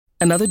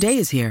Another day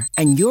is here,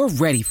 and you're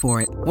ready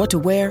for it. What to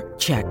wear?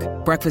 Check.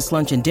 Breakfast,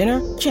 lunch, and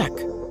dinner? Check.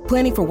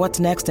 Planning for what's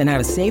next and how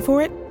to save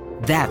for it?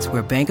 That's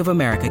where Bank of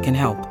America can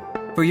help.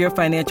 For your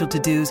financial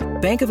to-dos,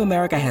 Bank of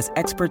America has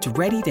experts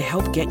ready to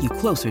help get you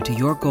closer to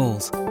your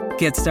goals.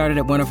 Get started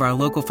at one of our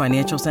local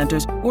financial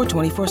centers or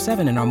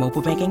 24/7 in our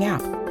mobile banking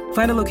app.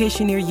 Find a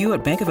location near you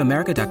at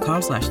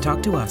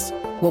bankofamerica.com/talktous.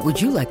 What would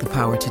you like the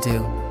power to do?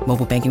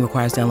 Mobile banking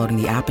requires downloading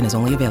the app and is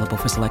only available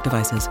for select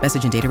devices.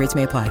 Message and data rates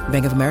may apply.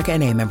 Bank of America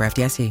N.A., member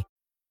FDIC.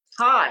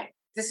 Hi,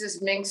 this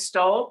is Ming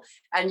Stoll,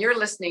 and you're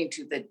listening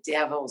to The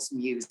Devil's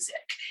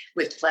Music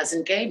with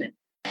Pleasant Gaiman.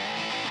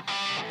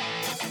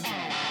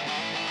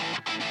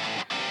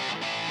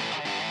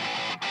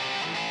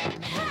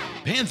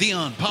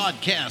 Pantheon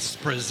Podcasts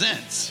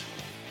presents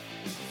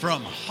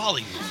from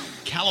Hollywood,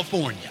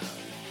 California,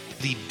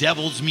 The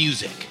Devil's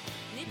Music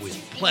with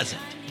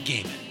Pleasant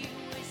Gaiman.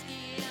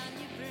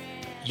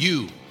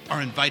 You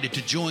are invited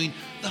to join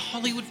the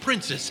Hollywood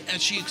princess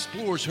as she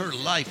explores her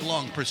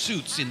lifelong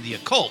pursuits in the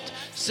occult,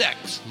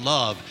 sex,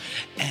 love,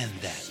 and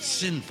that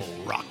sinful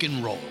rock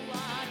and roll.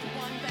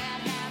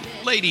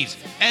 Ladies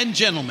and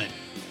gentlemen,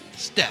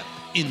 step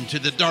into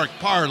the dark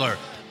parlor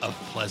of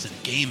Pleasant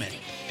Gaiman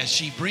as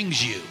she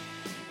brings you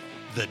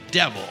The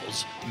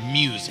Devil's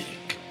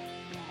Music.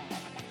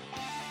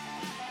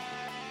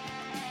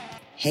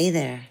 Hey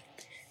there,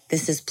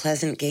 this is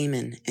Pleasant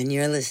Gaiman, and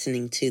you're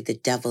listening to The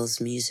Devil's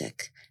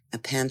Music, a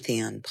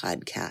Pantheon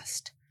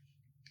podcast.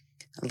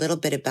 A little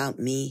bit about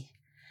me.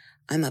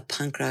 I'm a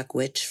punk rock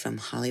witch from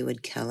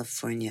Hollywood,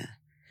 California.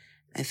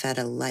 I've had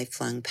a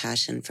lifelong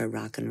passion for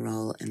rock and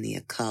roll and the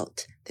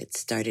occult that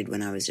started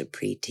when I was a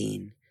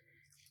preteen.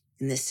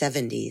 In the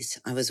 70s,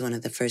 I was one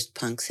of the first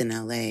punks in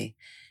LA,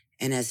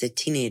 and as a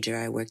teenager,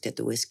 I worked at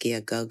the Whiskey A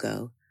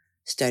Go-Go,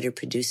 started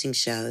producing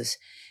shows,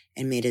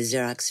 and made a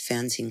Xerox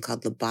fanzine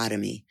called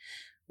Lobotomy,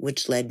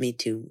 which led me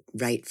to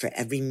write for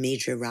every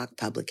major rock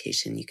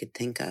publication you could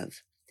think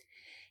of.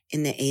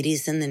 In the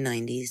 80s and the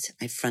 90s,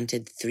 I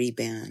fronted 3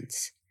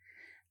 bands.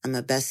 I'm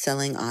a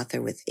best-selling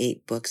author with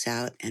 8 books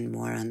out and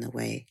more on the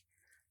way.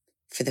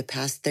 For the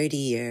past 30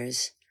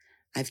 years,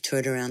 I've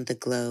toured around the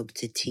globe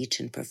to teach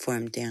and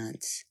perform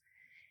dance.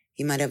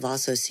 You might have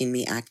also seen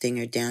me acting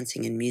or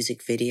dancing in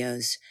music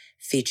videos,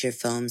 feature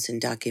films, and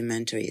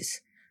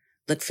documentaries.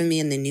 Look for me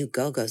in the new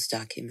Go-Go's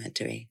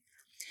documentary.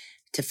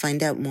 To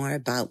find out more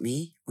about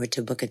me or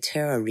to book a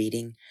tarot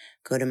reading,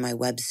 go to my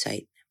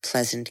website,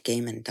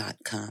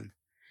 pleasantgaiman.com.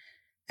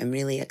 I'm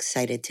really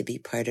excited to be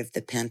part of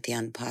the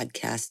Pantheon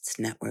Podcasts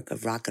network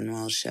of rock and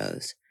roll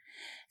shows.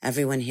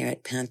 Everyone here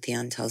at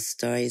Pantheon tells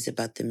stories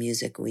about the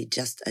music we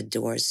just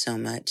adore so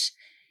much,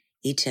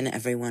 each and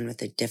every one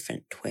with a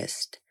different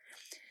twist.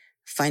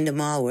 Find them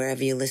all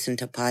wherever you listen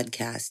to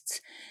podcasts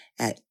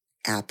at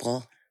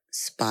Apple,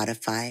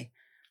 Spotify,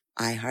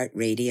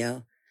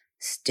 iHeartRadio,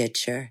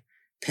 Stitcher,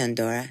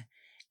 Pandora,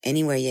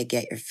 anywhere you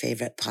get your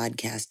favorite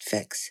podcast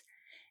fix.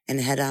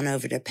 And head on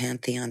over to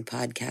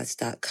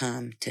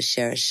pantheonpodcast.com to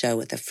share a show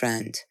with a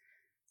friend.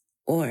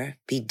 Or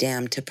be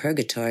damned to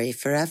purgatory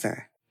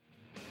forever.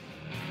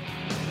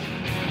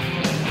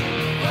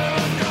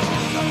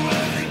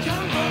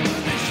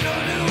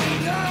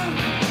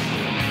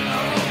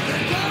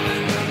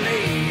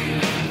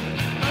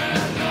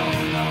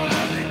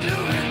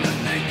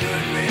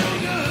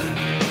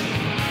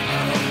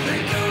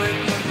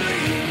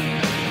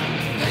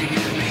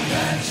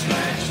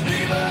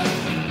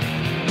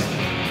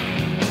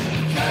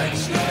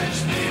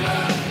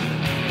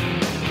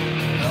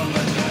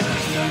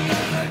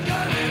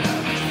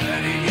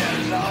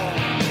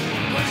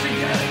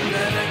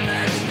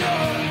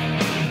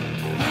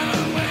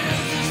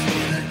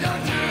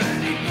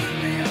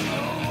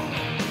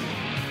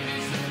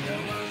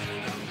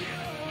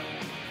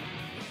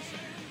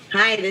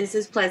 Hi, this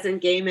is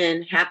Pleasant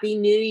Gaiman. Happy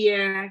New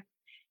Year,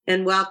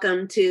 and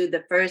welcome to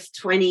the first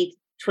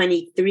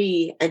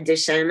 2023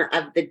 edition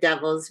of The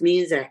Devil's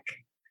Music.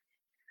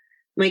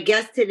 My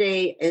guest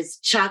today is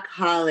Chuck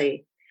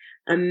Hawley,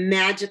 a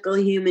magical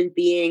human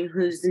being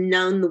who's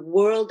known the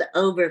world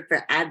over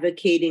for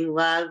advocating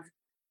love,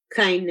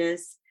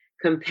 kindness,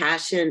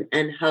 compassion,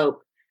 and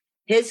hope.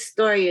 His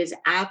story is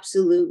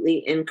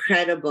absolutely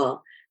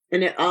incredible,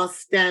 and it all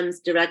stems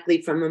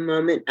directly from a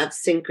moment of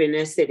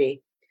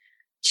synchronicity.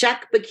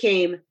 Chuck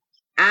became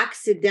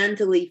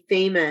accidentally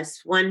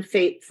famous one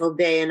fateful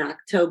day in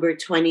October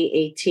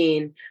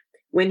 2018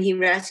 when he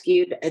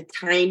rescued a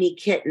tiny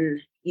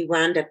kitten he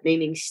wound up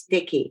naming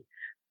Sticky,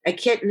 a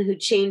kitten who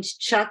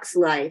changed Chuck's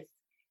life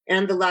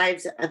and the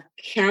lives of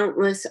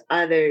countless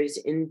others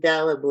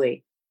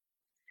indelibly.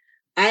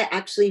 I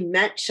actually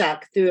met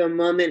Chuck through a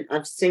moment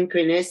of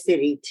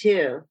synchronicity,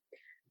 too.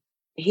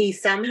 He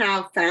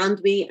somehow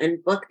found me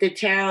and booked a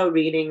tarot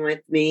reading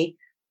with me.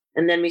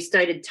 And then we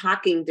started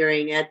talking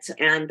during it,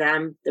 and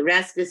the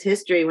rest is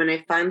history. When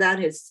I found out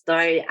his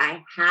story,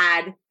 I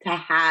had to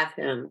have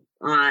him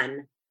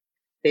on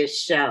this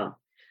show.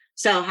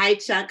 So, hi,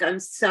 Chuck.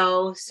 I'm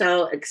so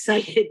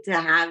excited to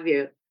have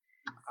you.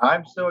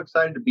 I'm so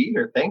excited to be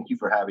here. Thank you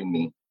for having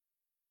me.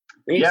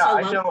 You're yeah, so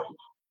I know.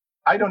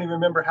 I don't even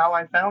remember how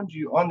I found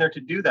you on there to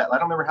do that. I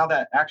don't remember how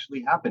that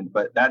actually happened,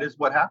 but that is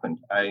what happened.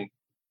 I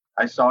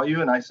saw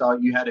you, and I saw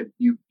you had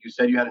you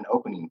said you had an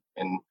opening,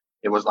 and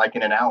it was like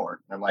in an hour.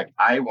 And I'm like,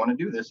 I want to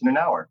do this in an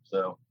hour.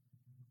 So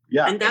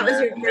yeah. And that was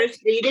your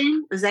first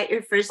reading? Was that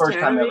your first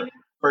time reading? ever?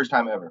 First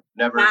time ever.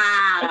 Never.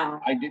 Wow.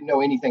 I didn't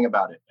know anything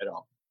about it at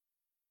all.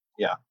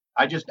 Yeah.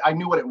 I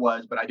knew what it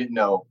was, but I didn't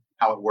know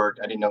how it worked.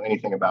 I didn't know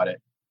anything about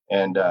it.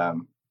 And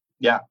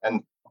yeah.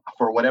 And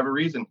for whatever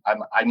reason,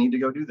 I need to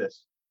go do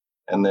this.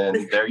 And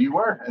then there you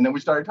were. And then we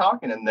started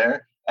talking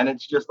and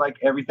it's just like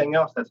everything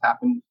else that's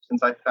happened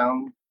since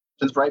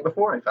right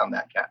before I found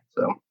that cat.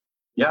 So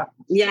yeah.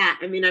 Yeah.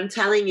 I mean, I'm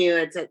telling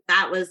you,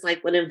 that was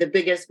like one of the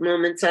biggest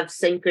moments of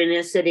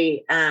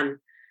synchronicity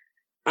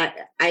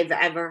I've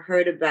ever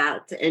heard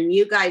about. And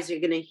you guys are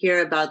going to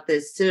hear about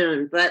this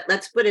soon. But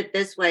let's put it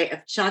this way.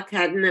 If Chuck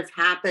hadn't have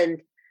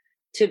happened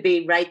to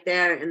be right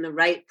there in the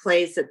right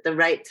place at the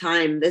right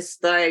time, this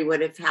story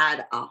would have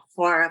had a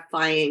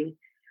horrifying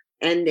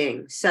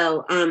ending.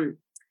 So I'm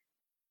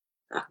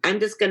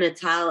just going to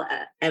tell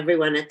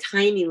everyone a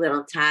tiny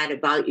little tad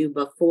about you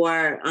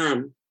before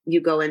you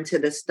go into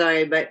the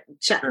story. But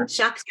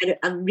Chuck's had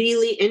a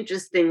really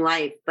interesting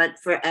life, but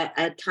for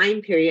a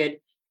time period,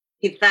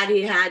 he thought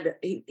he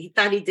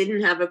thought he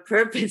didn't have a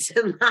purpose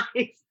in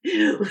life.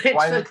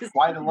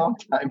 Quite a long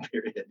time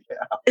period,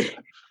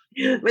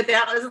 yeah. But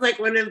that was like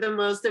one of the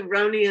most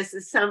erroneous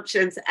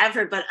assumptions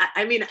ever. But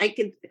I mean,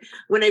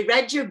 when I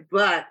read your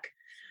book,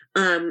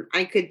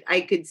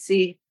 I could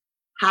see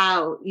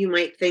how you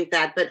might think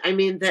that. But I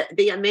mean,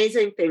 the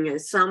amazing thing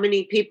is so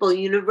many people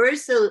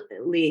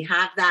universally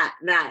have that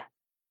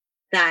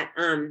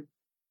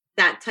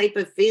type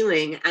of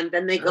feeling. And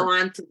then they go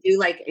on to do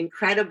like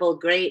incredible,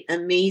 great,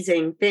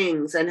 amazing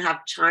things and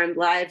have charmed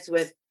lives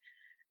with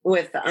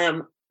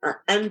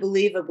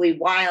unbelievably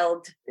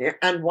wild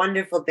and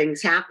wonderful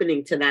things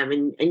happening to them.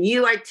 And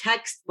you are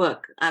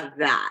textbook of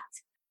that.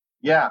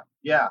 Yeah.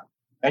 Yeah.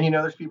 And,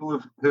 there's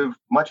people who've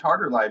much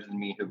harder lives than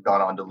me who've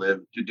gone on to live,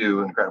 to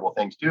do incredible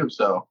things too.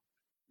 So,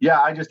 yeah,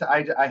 I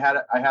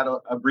had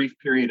a brief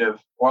period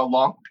or a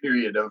long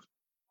period of,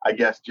 I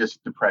guess,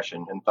 just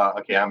depression, and thought,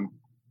 okay,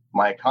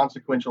 my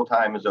consequential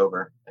time is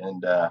over.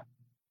 And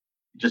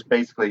just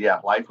basically, yeah,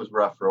 life was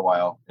rough for a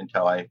while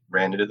until I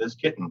ran into this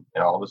kitten.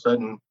 And all of a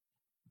sudden,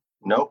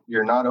 nope,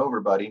 you're not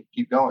over, buddy.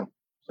 Keep going.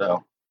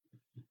 So,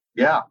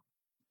 yeah.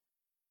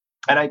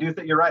 And I do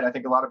think you're right. I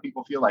think a lot of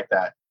people feel like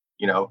that,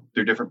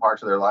 through different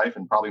parts of their life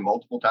and probably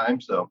multiple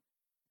times. So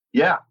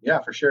yeah,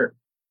 for sure.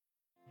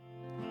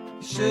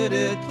 Should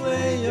it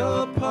play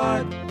your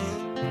part?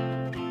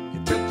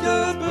 You took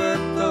your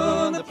birth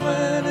on the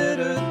planet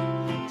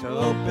Earth to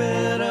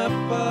open up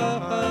our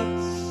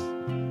hearts.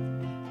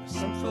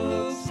 Some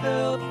folks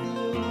help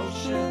the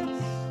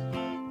oceans,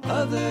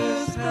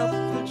 others help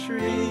the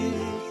trees.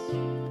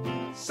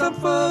 Some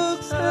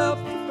folks help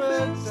the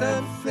birds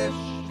and fish,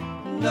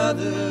 and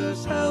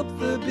others help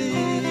the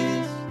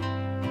bees.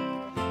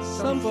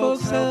 Some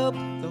folks help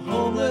the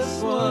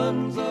homeless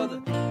ones or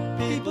the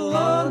people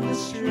on the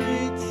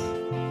streets.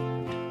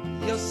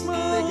 Your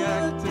small big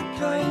act of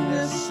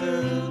kindness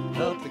served,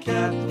 help the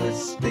cat with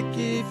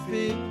sticky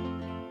feet.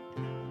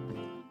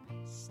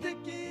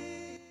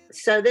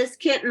 So this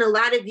kitten, a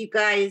lot of you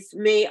guys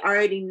may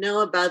already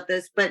know about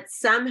this, but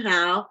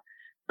somehow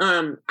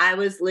I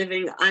was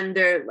living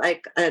under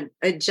like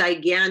a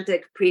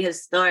gigantic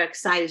prehistoric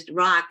sized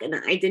rock, and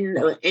I didn't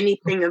know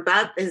anything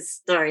about this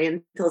story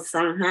until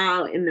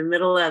somehow in the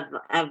middle of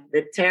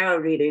the tarot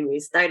reading, we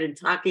started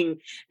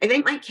talking. I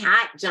think my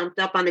cat jumped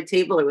up on the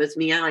table. It was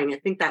meowing. I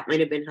think that might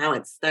have been how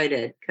it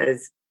started,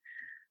 because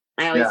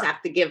I always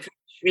have to give her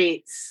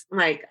treats.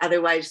 Like,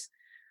 otherwise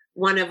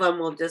one of them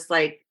will just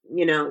like,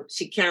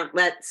 she can't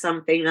let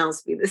something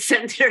else be the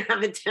center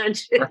of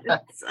attention.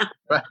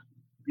 Right.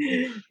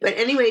 But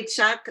anyway,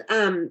 Chuck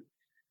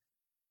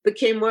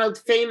became world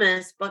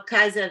famous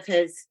because of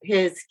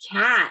his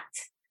cat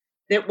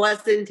that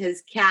wasn't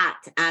his cat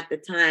at the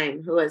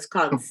time, who was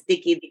called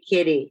Sticky the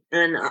Kitty.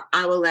 And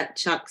I will let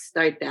Chuck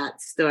start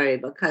that story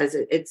because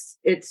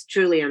it's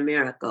truly a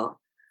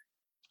miracle.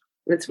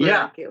 It's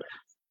miraculous.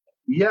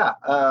 Yeah.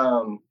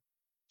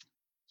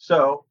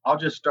 So I'll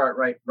just start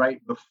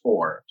right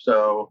before.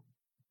 So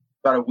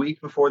about a week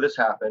before this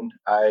happened,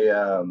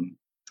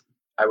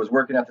 I was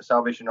working at the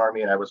Salvation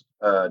Army, and I was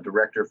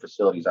director of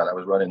facilities. I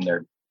was running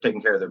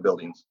taking care of their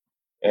buildings.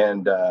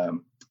 And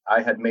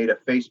I had made a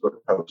Facebook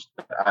post.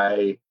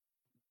 I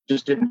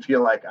just didn't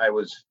feel like I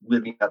was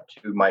living up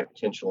to my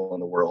potential in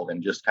the world,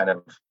 and just kind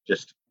of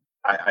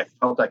I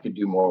felt I could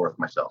do more with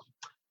myself.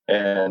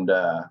 And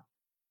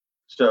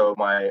so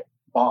my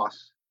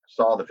boss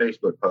saw the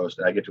Facebook post,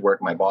 and I get to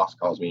work. My boss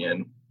calls me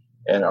in,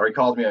 or he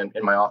calls me in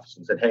my office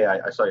and said, "Hey,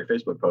 I saw your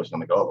Facebook post."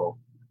 And I'm like, "Oh."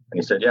 And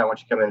he said, "Yeah, why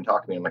don't you come in and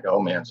talk to me?" I'm like, "Oh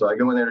man." So I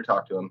go in there to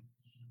talk to him,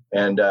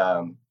 and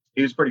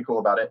he was pretty cool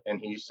about it. And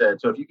he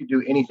said, "So if you could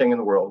do anything in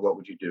the world, what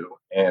would you do?"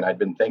 And I'd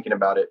been thinking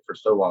about it for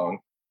so long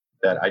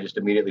that I just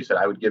immediately said,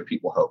 "I would give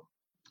people hope."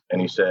 And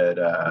he said,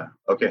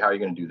 "Okay, how are you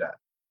going to do that?"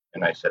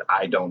 And I said,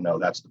 "I don't know.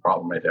 That's the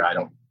problem right there. I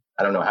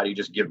I don't know, how do you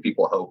just give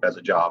people hope as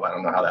a job? I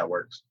don't know how that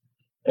works.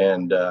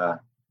 And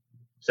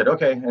said,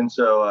 okay. And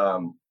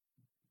so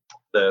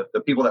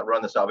the people that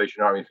run the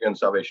Salvation Army, if you're in the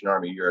Salvation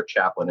Army, you're a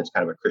chaplain. It's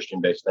kind of a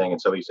Christian-based thing.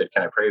 And so he said,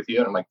 can I pray with you?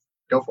 And I'm like,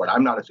 go for it.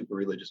 I'm not a super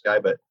religious guy,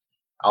 but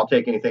I'll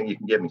take anything you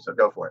can give me. So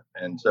go for it.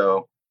 And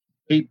so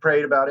he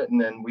prayed about it. And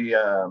then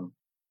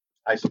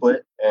I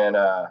split. And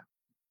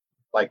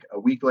like a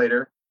week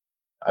later,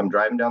 I'm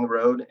driving down the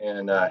road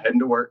and heading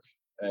to work.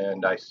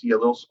 And I see a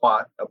little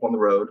spot up on the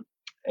road,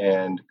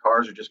 and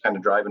cars are just kind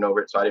of driving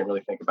over it. So I didn't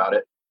really think about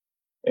it.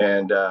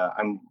 And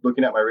I'm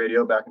looking at my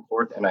radio back and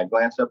forth, and I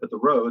glance up at the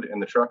road, and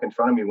the truck in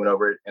front of me went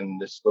over it, and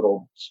this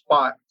little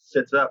spot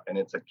sits up, and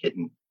it's a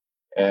kitten.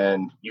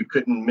 And you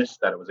couldn't miss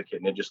that it was a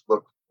kitten. It just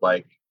looked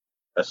like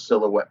a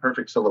silhouette,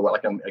 perfect silhouette,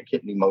 like a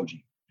kitten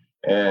emoji.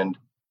 And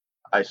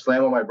I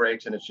slam on my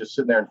brakes, and it's just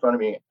sitting there in front of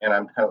me, and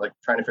I'm kind of like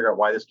trying to figure out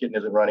why this kitten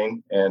isn't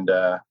running. And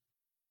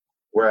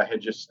where I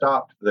had just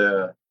stopped,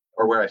 the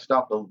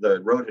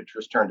road had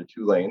just turned to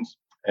 2 lanes.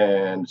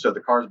 And so the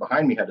cars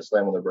behind me had to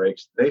slam on their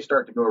brakes. They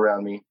start to go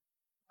around me.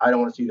 I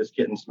don't want to see this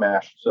kitten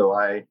smashed. So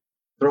I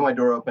throw my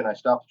door open. I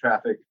stop the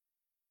traffic.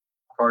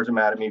 Cars are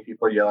mad at me.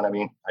 People are yelling at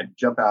me. I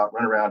jump out,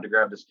 run around to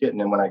grab this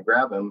kitten. And when I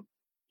grab him,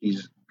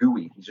 he's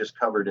gooey. He's just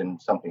covered in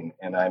something.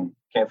 And I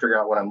can't figure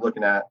out what I'm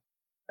looking at.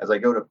 As I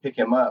go to pick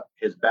him up,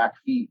 his back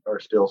feet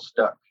are still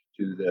stuck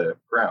to the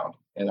ground.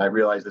 And I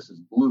realize this is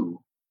blue.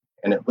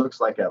 And it looks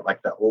like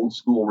the old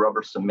school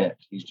rubber cement.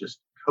 He's just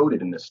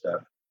coated in this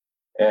stuff.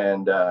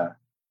 And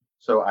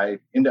so I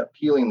end up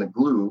peeling the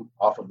glue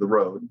off of the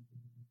road,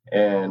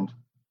 and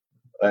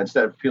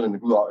instead of peeling the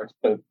glue off,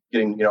 instead of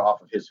getting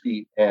off of his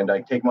feet, and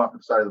I take him off to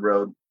the side of the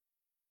road.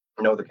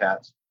 The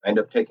cats. I end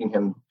up taking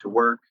him to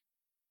work.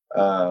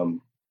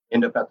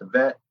 End up at the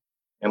vet,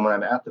 and when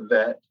I'm at the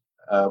vet,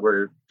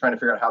 we're trying to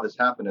figure out how this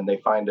happened, and they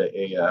find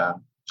a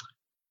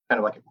kind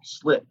of like a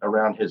slit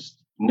around his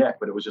neck,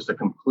 but it was just a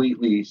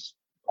completely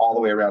all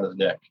the way around his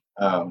neck,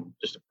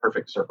 just a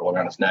perfect circle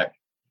around his neck.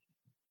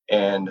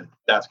 And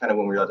that's kind of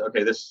when we realized,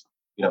 okay, this,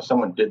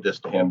 someone did this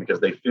to him, because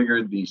they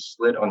figured the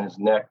slit on his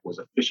neck was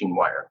a fishing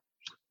wire.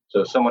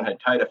 So someone had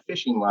tied a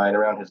fishing line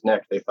around his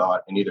neck, they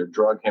thought, and either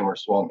drug him or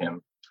swung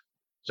him.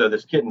 So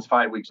this kitten's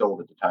 5 weeks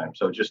old at the time.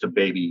 So just a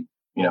baby,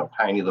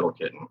 tiny little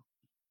kitten.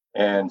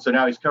 And so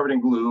now he's covered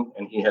in glue,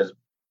 and he has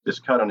this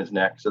cut on his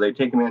neck. So they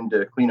take him in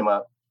to clean him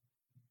up.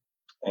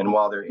 And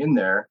while they're in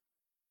there,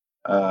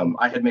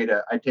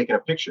 I'd taken a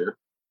picture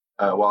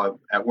while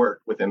at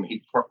work with him.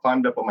 He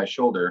climbed up on my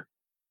shoulder,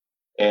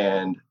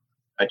 and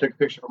I took a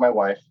picture for my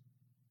wife,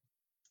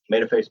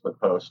 made a Facebook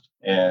post.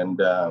 And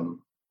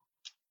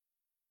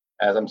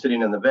as I'm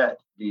sitting in the vet,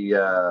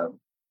 the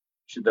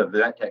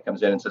vet tech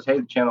comes in and says,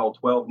 "Hey, Channel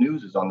 12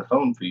 News is on the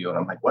phone for you." And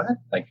I'm like, "What?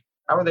 Like,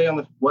 how are they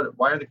on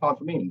why are they calling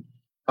for me?" And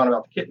calling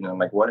about the kitten. And I'm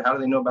like, "What? How do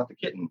they know about the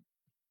kitten?"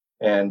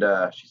 And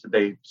she said,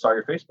 "They saw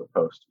your Facebook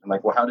post." I'm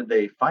like, "Well, how did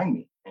they find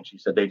me?" And she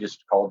said, "They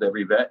just called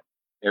every vet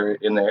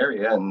in the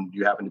area, and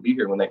you happened to be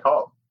here when they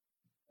called."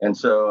 And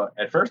so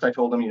at first I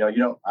told them,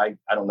 I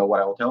don't know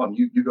what I will tell them.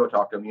 You go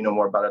talk to them. You know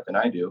more about it than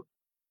I do.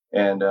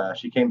 And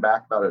she came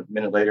back about a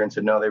minute later and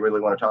said, "No, they really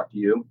want to talk to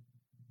you."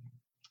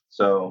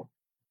 So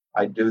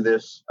I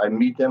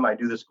meet them. I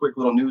do this quick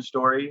little news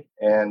story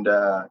and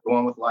go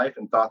on with life,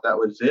 and thought that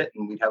was it.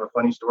 And we'd have a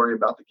funny story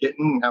about the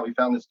kitten and how we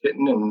found this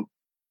kitten. And,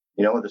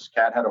 this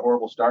cat had a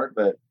horrible start,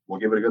 but we'll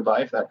give it a good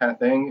life, that kind of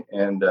thing.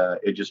 And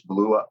it just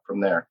blew up from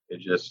there. It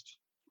just,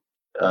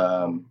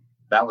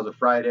 that was a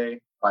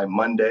Friday. By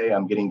Monday,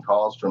 I'm getting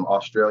calls from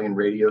Australian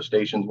radio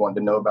stations wanting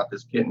to know about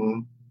this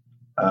kitten.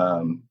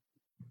 The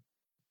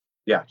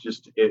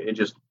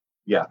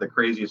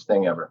craziest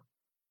thing ever.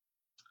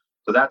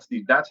 So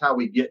that's how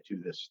we get to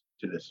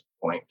this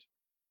point.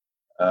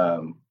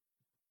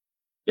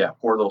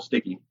 Poor little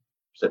Sticky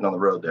sitting on the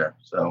road there.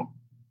 So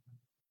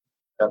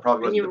that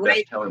probably wasn't the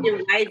best telling.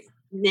 Your wife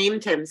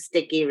named him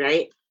Sticky,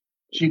 right?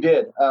 She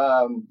did.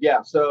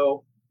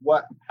 So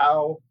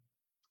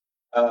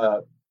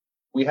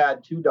we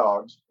had 2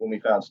 dogs when we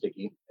found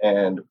Sticky,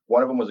 and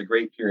one of them was a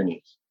Great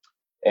Pyrenees,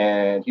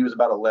 and he was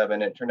about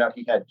 11. And it turned out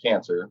he had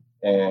cancer,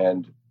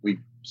 and we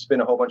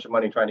spent a whole bunch of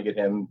money trying to get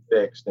him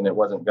fixed, and it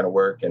wasn't going to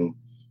work. And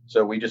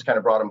so we just kind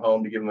of brought him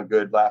home to give him a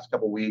good last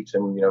couple of weeks,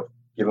 and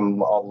give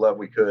him all the love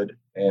we could.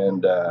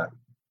 And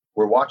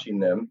we're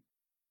watching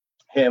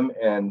him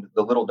and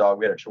the little dog.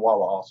 We had a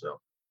Chihuahua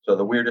also, so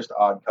the weirdest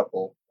odd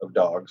couple of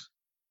dogs,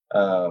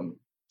 and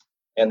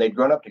they'd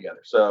grown up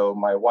together. So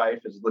my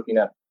wife is looking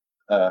at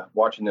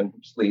watching them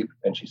sleep,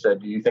 and she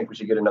said, "Do you think we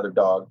should get another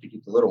dog to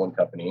keep the little one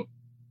company?"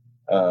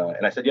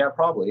 And I said, "Yeah,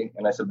 probably."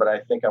 And I said, "But I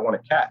think I want a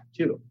cat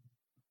too."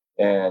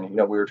 And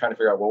we were trying to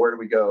figure out, well, where do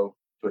we go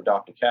to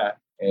adopt a cat?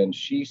 And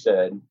she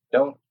said,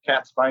 "Don't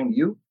cats find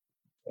you?"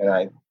 And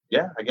I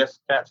guess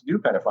cats do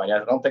kind of find you.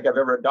 I don't think I've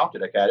ever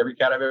adopted a cat. Every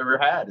cat I've ever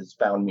had has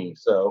found me.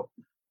 So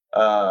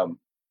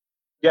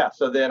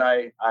so then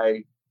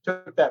I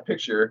took that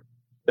picture.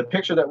 The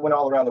picture that went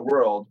all around the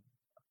world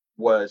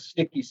was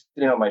Sticky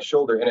sitting on my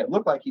shoulder, and it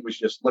looked like he was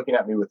just looking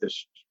at me with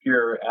this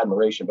pure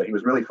admiration, but he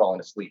was really falling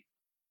asleep.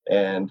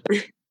 And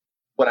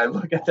when I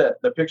look at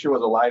the picture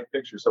was a live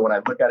picture. So when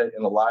I look at it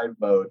in the live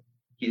mode,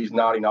 he's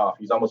nodding off.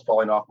 He's almost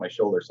falling off my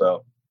shoulder.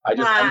 So I'm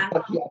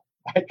lucky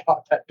I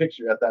caught that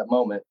picture at that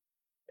moment.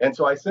 And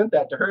so I sent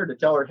that to her to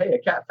tell her, hey, a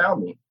cat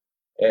found me.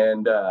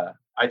 And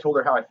I told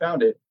her how I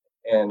found it.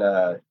 And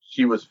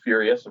she was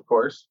furious, of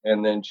course.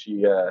 And then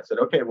she said,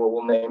 okay, well,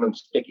 we'll name him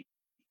Sticky.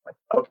 Like,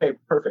 okay,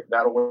 perfect.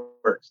 That'll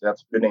work. So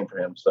that's a good name for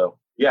him. So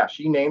yeah,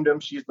 she named him.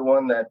 She's the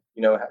one that,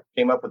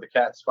 came up with the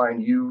Cats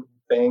Find You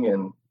thing.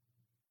 And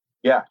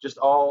yeah,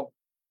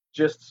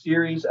 just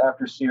series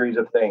after series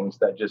of things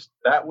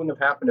that wouldn't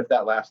have happened if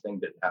that last thing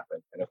didn't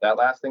happen. And if that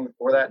last thing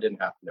before that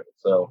didn't happen.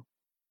 So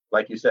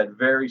like you said,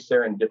 very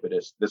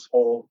serendipitous.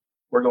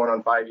 We're going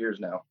on 5 years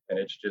now. And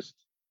it's just,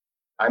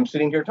 I'm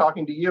sitting here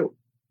talking to you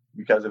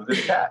because of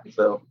this cat.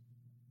 So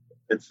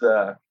it's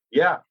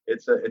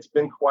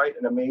been quite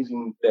an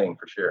amazing thing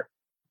for sure.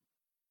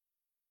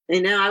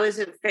 I was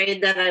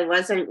afraid that I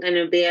wasn't going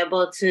to be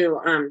able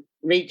to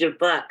read your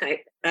book.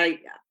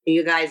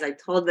 You guys, I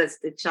told this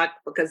to Chuck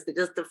because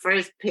just the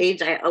first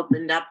page I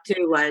opened up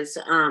to was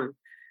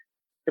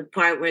the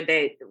part where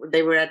they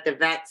were at the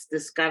vets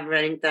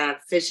discovering the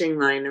fishing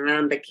line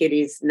around the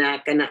kitty's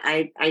neck. And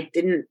I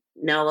didn't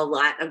know a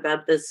lot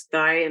about this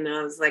story. And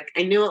I was like,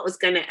 I knew it was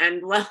going to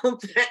end well,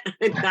 but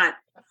I thought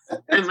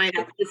I might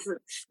have to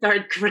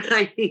start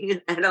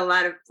crying at a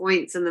lot of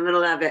points in the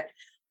middle of it,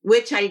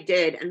 which I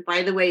did. And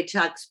by the way,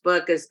 Chuck's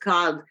book is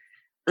called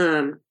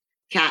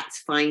Cats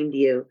Find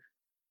You,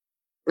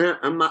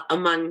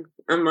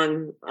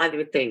 among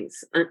other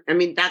things. I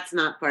mean, that's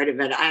not part of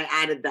it. I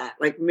added that,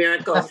 like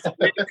miracles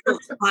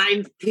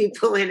find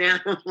people and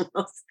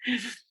animals.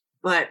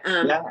 But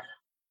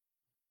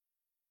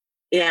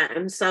yeah,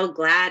 I'm so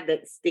glad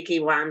that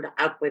Sticky wound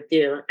up with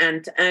you.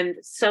 And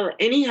so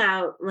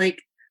anyhow,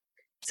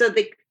 so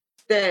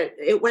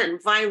it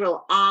went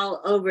viral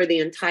all over the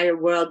entire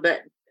world,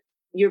 but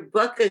your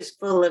book is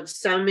full of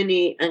so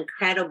many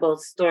incredible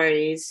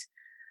stories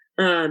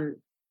that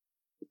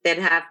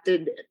have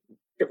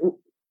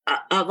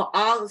of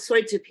all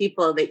sorts of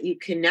people that you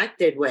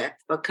connected with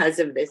because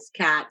of this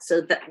cat.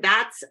 So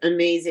that's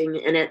amazing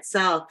in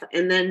itself.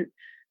 And then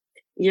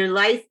your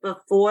life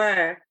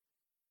before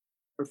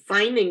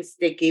finding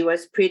Sticky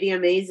was pretty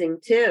amazing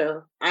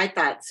too. I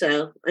thought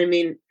so. I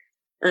mean,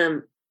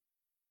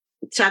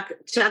 Chuck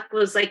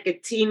was like a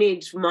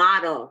teenage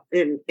model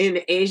in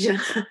Asia.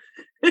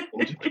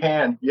 In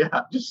Japan,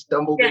 yeah, just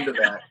stumbled into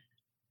that.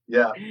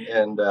 Yeah,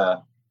 and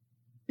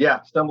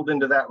stumbled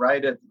into that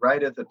right at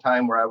the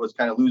time where I was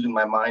kind of losing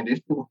my mind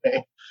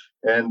anyway.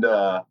 And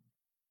I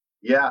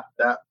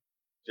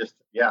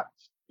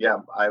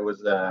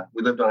was.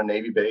 We lived on a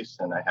Navy base,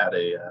 and I had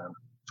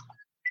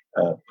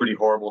a pretty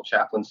horrible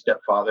chaplain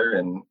stepfather,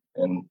 and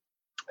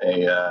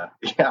I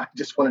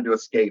just wanted to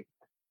escape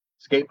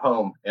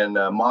home, and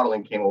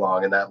modeling came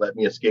along, and that let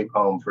me escape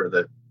home for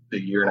the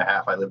year and a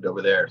half I lived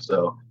over there.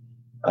 So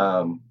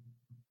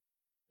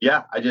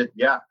I did.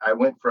 Yeah, I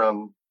went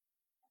from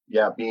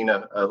being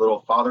a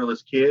little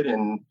fatherless kid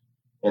in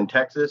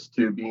Texas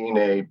to being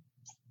a,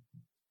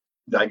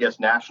 I guess,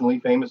 nationally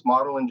famous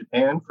model in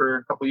Japan for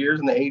a couple of years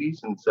in the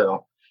 80s. And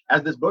so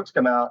as this book's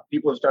come out,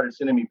 people have started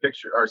sending me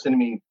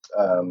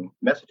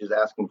messages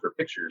asking for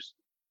pictures.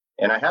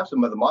 And I have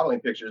some of the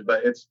modeling pictures,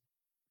 but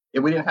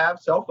we didn't have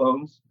cell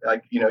phones.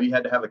 Like, you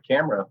had to have a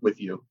camera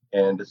with you.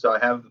 And so I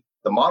have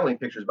the modeling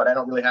pictures, but I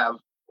don't really have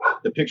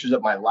the pictures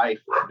of my life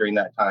during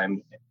that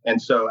time.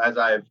 And so as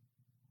I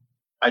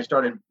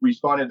started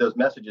responding to those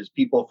messages,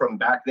 people from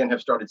back then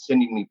have started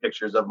sending me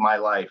pictures of my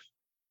life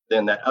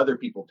then that other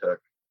people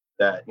took,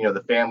 that,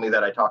 the family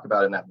that I talk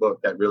about in that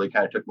book that really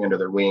kind of took me under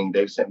their wing.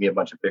 They've sent me a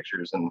bunch of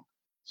pictures. And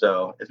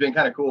so it's been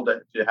kind of cool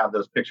to have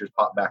those pictures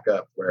pop back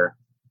up where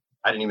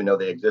I didn't even know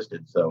they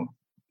existed. So,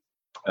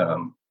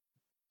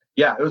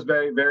 it was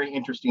very, very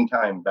interesting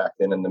time back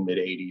then in the mid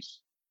 80s,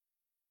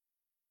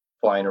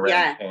 flying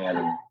around Japan.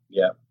 And,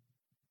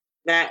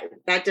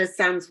 that just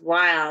sounds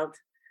wild.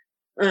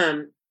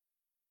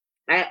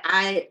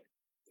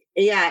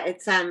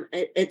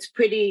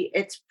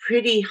 It's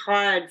pretty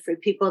hard for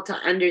people to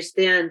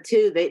understand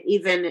too, that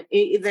even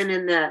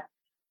in the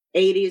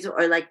 80s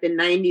or like the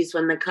 90s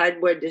when the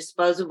cardboard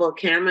disposable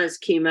cameras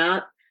came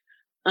out,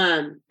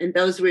 and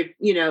those were,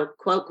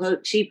 quote,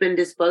 quote, cheap and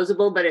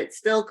disposable, but it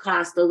still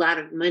cost a lot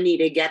of money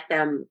to get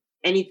them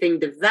anything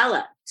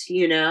developed,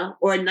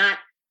 or not.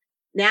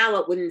 Now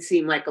it wouldn't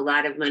seem like a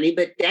lot of money,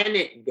 but then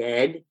it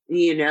did,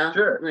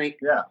 Sure.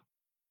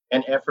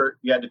 And effort,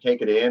 you had to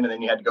take it in, and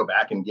then you had to go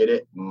back and get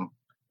it. And,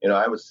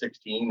 I was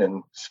 16,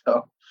 and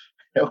so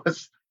it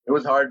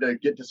was hard to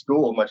get to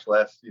school, much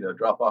less,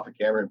 drop off a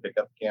camera and pick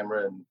up a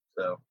camera. And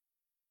so,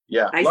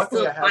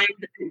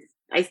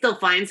 I still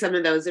find some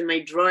of those in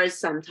my drawers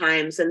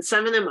sometimes, and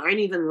some of them aren't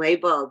even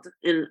labeled.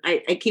 And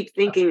I keep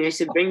thinking I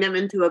should bring them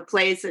into a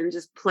place and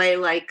just play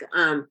like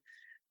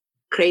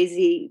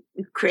crazy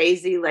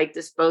like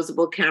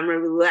disposable camera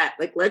roulette.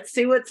 Like, let's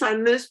see what's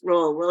on this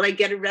roll. Will I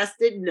get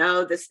arrested?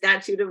 No, the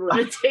statute of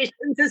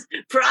limitations is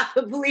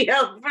probably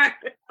over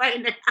by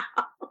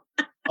now.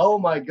 Oh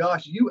my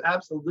gosh, you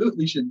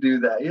absolutely should do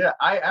that. Yeah,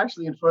 I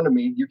actually, in front of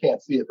me, you can't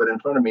see it, but in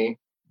front of me,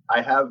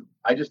 I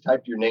just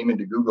typed your name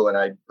into Google and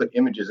I put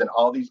images and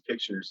all these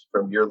pictures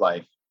from your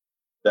life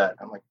that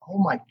I'm like, oh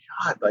my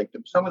God, like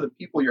some of the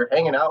people you're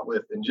hanging out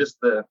with and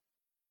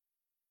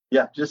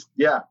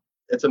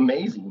it's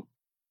amazing.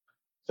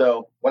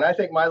 So when I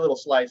think my little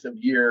slice of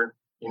year,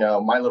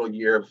 my little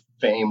year of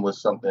fame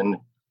was something,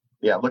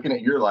 looking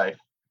at your life,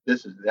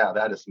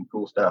 that is some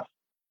cool stuff.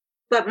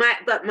 But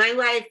my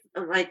life,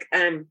 like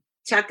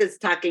Chuck is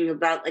talking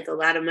about, like a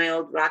lot of my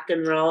old rock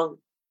and roll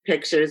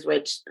pictures,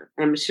 which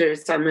I'm sure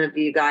some of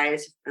you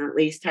guys at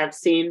least have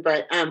seen,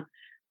 but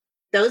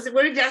those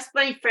were just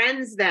my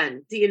friends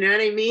then. Do you know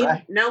what I mean?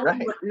 Right, no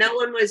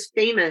one was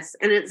famous.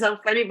 And it's so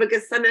funny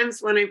because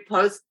sometimes when I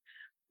post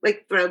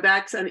like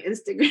throwbacks on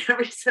Instagram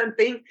or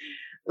something,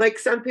 like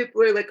some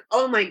people are like,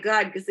 oh my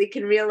God, because they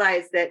can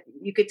realize that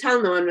you could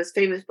tell no one was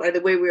famous by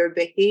the way we were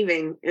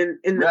behaving in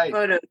the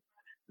photo.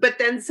 But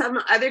then some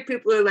other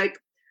people are like,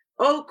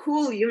 oh,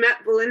 cool, you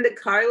met Belinda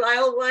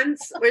Carlisle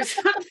once or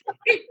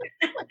something.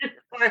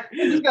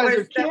 You guys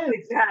are kids.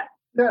 Like that.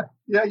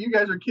 Yeah, you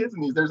guys are kids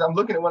in these. I'm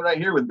looking at one right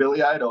here with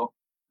Billy Idol.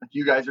 Like,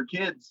 you guys are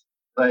kids.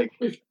 Like,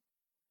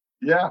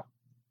 yeah.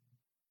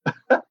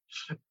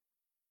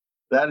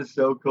 That is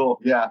so cool.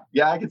 Yeah,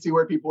 I can see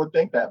where people would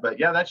think that. But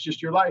yeah, that's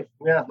just your life.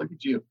 Yeah, look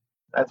at you.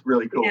 That's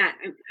really cool. Yeah,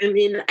 I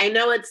mean, I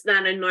know it's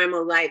not a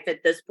normal life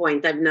at this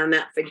point. I've known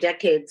that for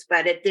decades,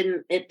 but it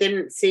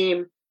didn't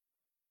seem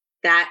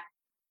that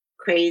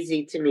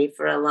crazy to me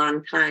for a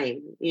long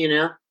time,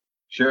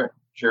 Sure.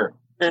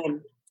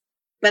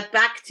 But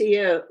back to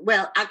you.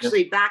 Well,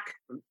 actually, back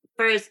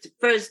first,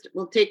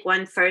 we'll take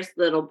one first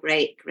little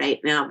break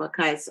right now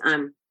because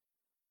I'm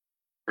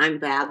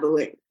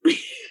babbling.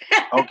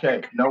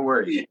 Okay, no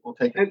worries. We'll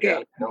take it.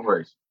 Okay. No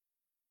worries.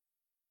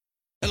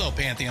 Hello,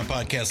 Pantheon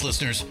Podcast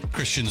listeners.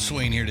 Christian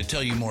Swain here to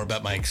tell you more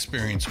about my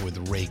experience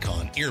with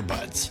Raycon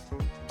earbuds.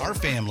 Our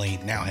family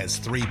now has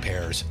 3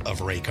 pairs of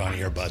Raycon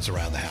earbuds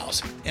around the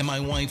house, and my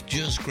wife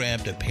just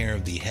grabbed a pair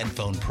of the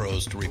Headphone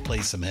Pros to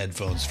replace some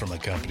headphones from a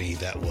company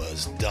that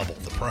was double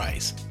the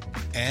price.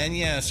 And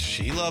yes,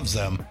 she loves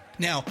them.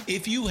 Now,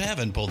 if you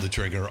haven't pulled the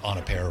trigger on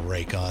a pair of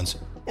Raycons,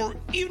 or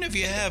even if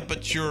you have,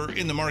 but you're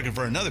in the market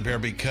for another pair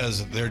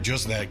because they're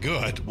just that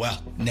good,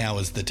 well, now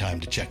is the time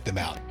to check them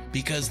out,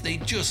 because they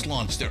just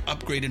launched their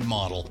upgraded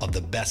model of the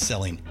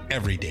best-selling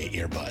everyday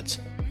earbuds.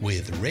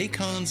 With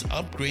Raycon's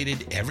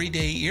upgraded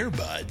everyday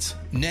earbuds,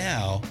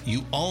 now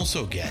you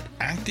also get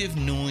active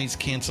noise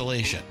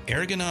cancellation,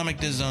 ergonomic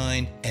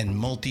design, and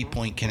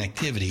multi-point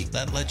connectivity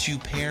that lets you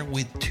pair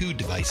with 2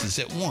 devices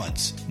at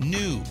once.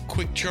 New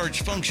quick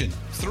charge function,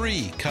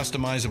 3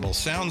 customizable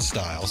sound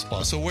styles,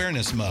 plus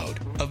awareness mode.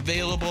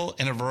 Available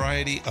in a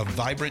variety of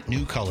vibrant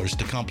new colors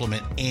to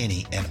complement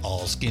any and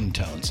all skin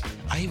tones.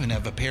 I even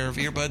have a pair of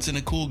earbuds in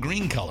a cool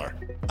green color.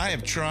 I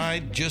have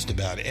tried just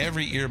about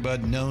every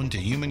earbud known to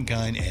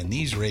humankind, and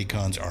these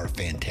Raycons are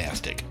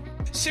fantastic.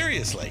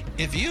 Seriously,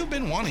 if you've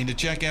been wanting to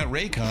check out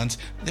Raycons,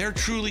 there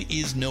truly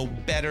is no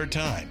better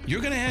time.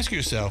 You're going to ask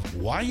yourself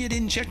why you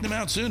didn't check them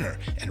out sooner,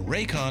 and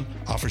Raycon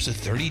offers a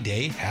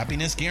 30-day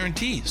happiness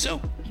guarantee. So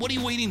what are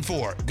you waiting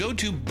for? Go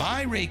to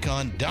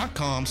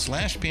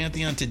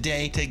buyraycon.com/Pantheon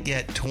today to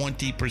get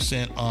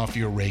 20% off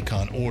your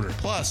Raycon order,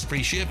 plus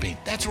free shipping.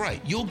 That's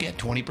right, you'll get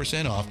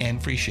 20% off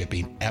and free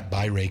shipping at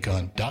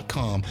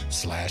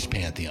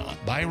buyraycon.com/Pantheon.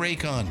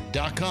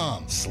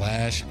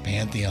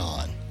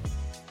 buyraycon.com/Pantheon.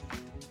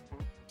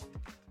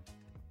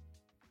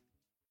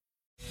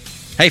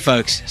 Hey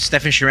folks,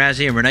 Stefan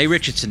Shirazi and Renee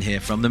Richardson here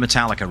from the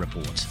Metallica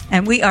Report.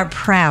 And we are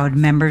proud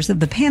members of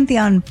the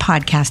Pantheon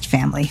podcast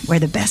family, where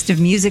the best of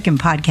music and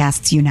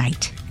podcasts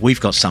unite. We've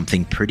got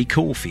something pretty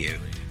cool for you.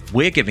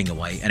 We're giving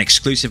away an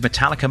exclusive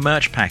Metallica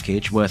merch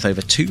package worth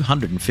over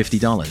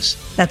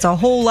 $250. That's a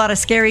whole lot of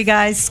Scary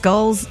Guys,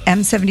 skulls,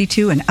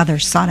 M72, and other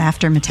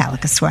sought-after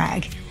Metallica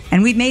swag.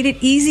 And we've made it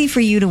easy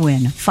for you to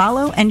win.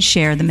 Follow and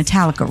share the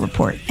Metallica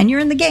Report, and you're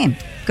in the game.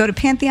 Go to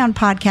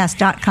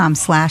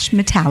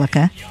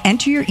pantheonpodcast.com/Metallica,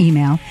 enter your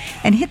email,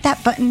 and hit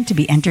that button to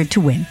be entered to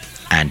win.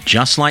 And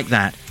just like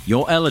that,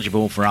 you're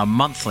eligible for our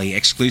monthly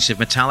exclusive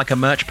Metallica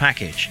merch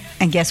package.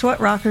 And guess what,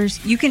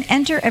 rockers? You can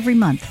enter every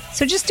month,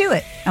 so just do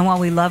it. And while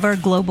we love our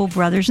global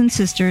brothers and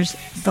sisters,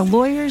 the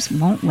lawyers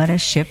won't let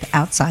us ship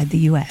outside the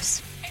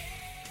U.S.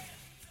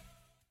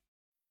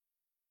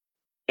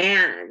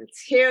 And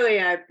here we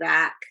are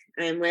back.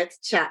 I'm with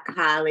Chuck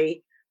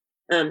Hawley,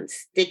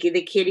 Sticky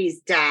the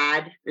Kitty's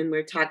dad, and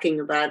we're talking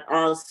about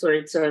all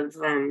sorts of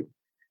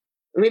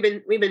we've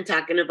been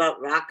talking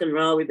about rock and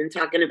roll, we've been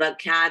talking about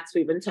cats,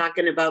 we've been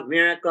talking about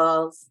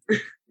miracles.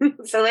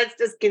 So let's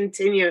just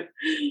continue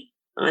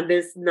on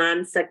this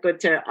non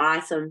sequitur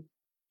awesome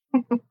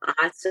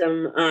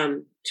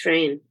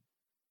train.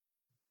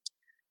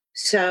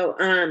 So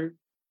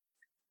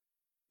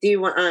do you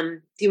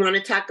want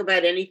to talk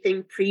about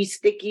anything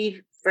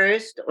pre-Sticky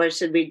first, or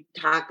should we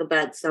talk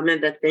about some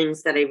of the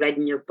things that I read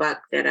in your book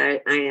that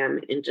I am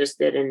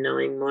interested in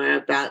knowing more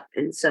about?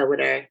 And so would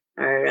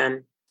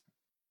our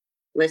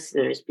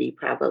listeners be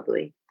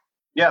probably.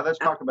 Yeah, let's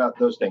talk about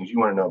those things you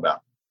want to know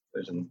about.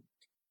 And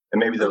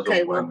maybe those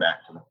will run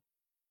back to them.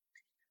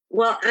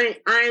 Well,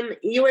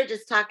 you were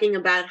just talking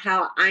about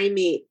how I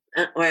meet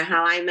or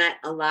how I met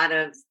a lot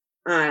of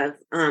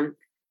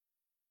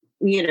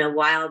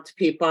wild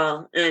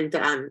people and,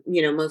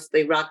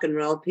 mostly rock and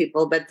roll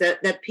people, but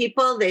the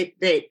people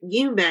that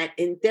you met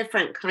in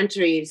different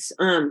countries,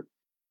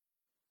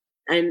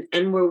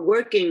 and were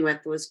working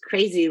with was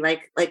crazy.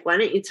 Like, why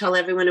don't you tell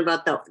everyone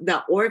about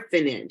the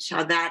orphanage,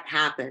 how that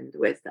happened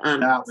with,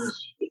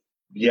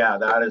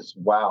 that is,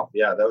 wow.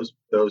 Yeah.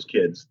 Those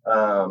kids.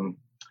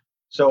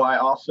 So I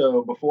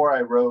also, before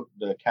I wrote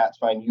the Cats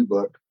Find You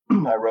book,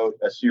 I wrote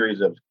a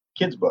series of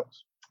kids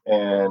books,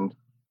 and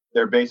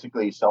they're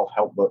basically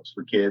self-help books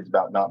for kids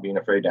about not being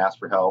afraid to ask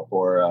for help,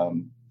 or,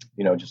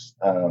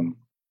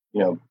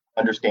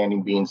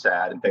 understanding being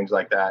sad and things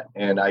like that.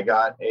 And I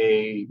got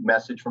a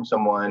message from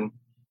someone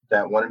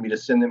that wanted me to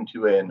send them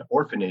to an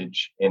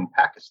orphanage in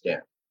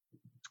Pakistan.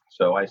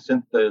 So I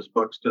sent those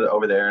books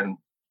over there, and a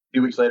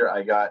few weeks later,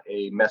 I got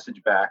a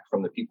message back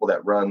from the people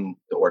that run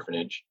the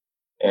orphanage,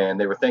 and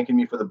they were thanking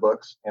me for the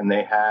books. And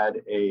they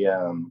had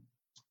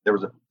there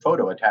was a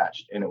photo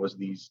attached, and it was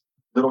these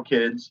little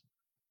kids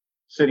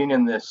sitting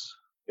in this.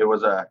 It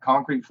was a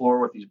concrete floor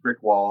with these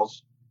brick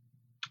walls,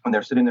 and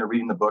they're sitting there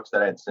reading the books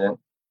that I had sent.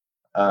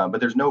 But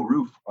there's no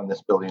roof on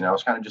this building. I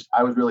thought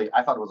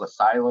it was a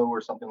silo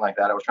or something like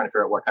that. I was trying to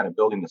figure out what kind of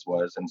building this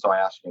was. And so I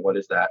asked, what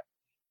is that?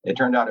 It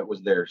turned out it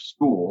was their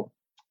school,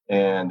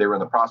 and they were in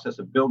the process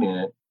of building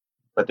it,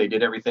 but they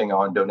did everything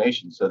on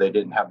donations. So they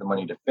didn't have the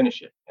money to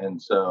finish it. And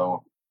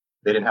so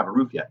they didn't have a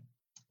roof yet.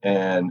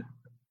 And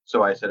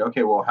so I said,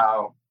 okay, well,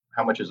 how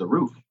much is a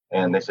roof?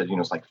 And they said,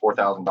 it's like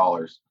 $4,000.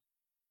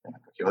 Okay,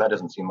 well, that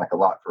doesn't seem like a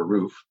lot for a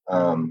roof.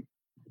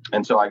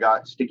 And so I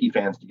got sticky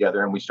fans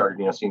together, and we started,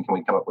 seeing, can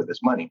we come up with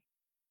this money?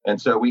 And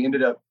so we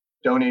ended up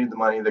donating the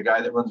money. The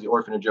guy that runs the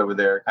orphanage over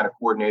there kind of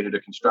coordinated a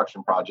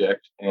construction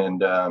project,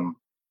 and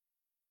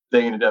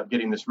they ended up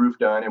getting this roof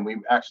done, and we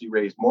actually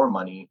raised more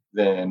money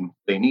than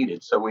they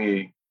needed. So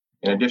we,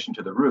 in addition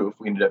to the roof,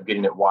 we ended up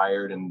getting it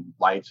wired and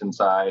lights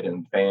inside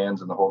and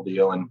fans and the whole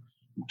deal, and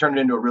turned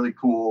it into a really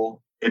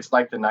cool, it's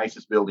like the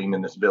nicest building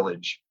in this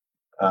village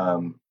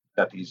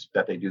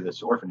that they do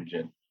this orphanage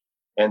in.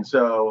 And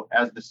so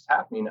as this is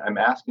happening, I'm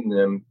asking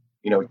them,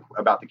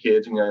 about the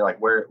kids, and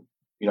where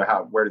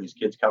do these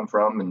kids come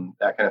from and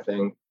that kind of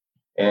thing.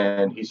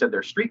 And he said,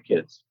 they're street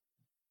kids.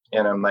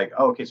 And I'm like,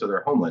 oh, okay, so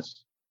they're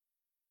homeless.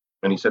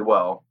 And he said,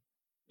 well,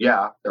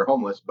 yeah, they're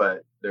homeless,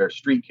 but they're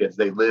street kids.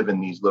 They live in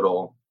these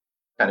little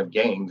kind of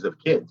gangs of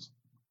kids.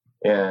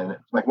 And I'm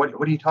like, what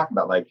are you talking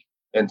about?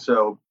 And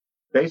so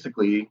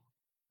basically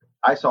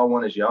I saw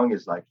one as young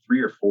as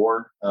 3 or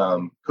 4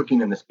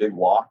 cooking in this big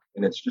wok,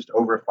 and it's just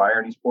over a fire,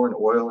 and he's pouring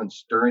oil and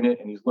stirring it,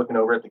 and he's looking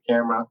over at the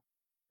camera.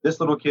 This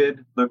little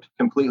kid looked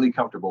completely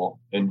comfortable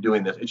in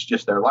doing this. It's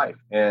just their life.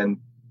 And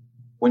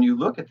when you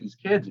look at these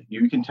kids,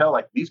 you can tell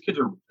these kids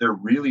they're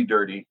really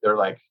dirty. They're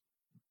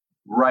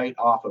right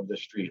off of the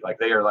street.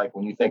 They are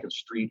when you think of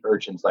street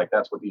urchins,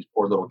 that's what these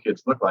poor little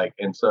kids look like.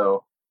 And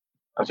so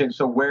I'm saying,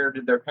 so where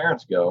did their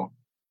parents go?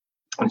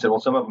 And he said, well,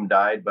 some of them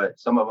died, but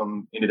some of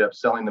them ended up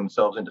selling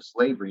themselves into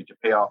slavery to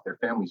pay off their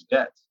family's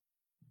debts.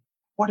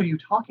 What are you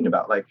talking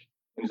about? And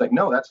he's like,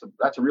 no, that's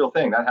a real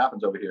thing. That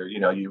happens over here.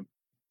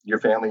 Your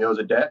family owes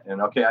a debt,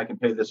 and okay, I can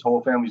pay this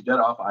whole family's debt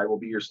off. I will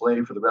be your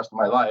slave for the rest of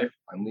my life.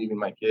 I'm leaving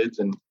my kids.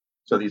 And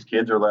so these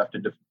kids are left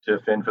to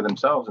fend for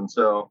themselves. And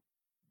so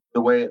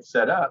the way it's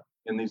set up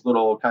in these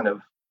little kind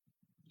of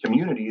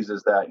communities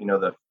is that,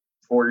 the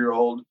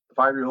 5-year-old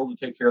will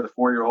take care of the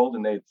 4-year-old,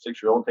 and the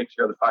 6-year-old takes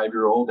care of the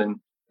 5-year-old, and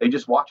they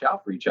just watch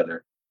out for each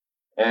other.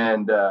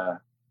 And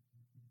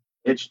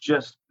it's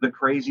just the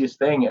craziest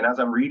thing. And as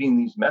I'm reading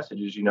these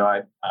messages,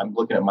 I'm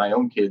looking at my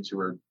own kids who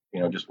are,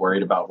 just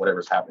worried about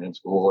whatever's happening in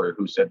school or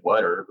who said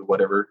what or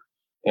whatever.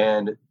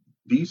 And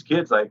these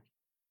kids,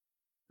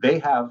 they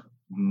have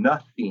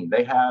nothing.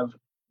 They have,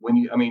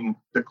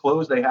 the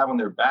clothes they have on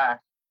their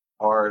back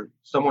are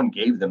someone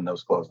gave them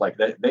those clothes.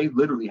 They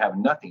literally have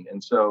nothing.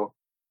 And so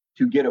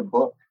to get a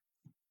book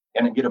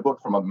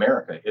from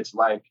America, it's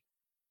like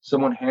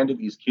someone handed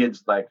these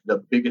kids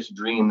the biggest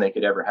dream they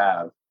could ever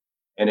have.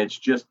 And it's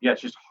just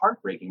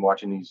heartbreaking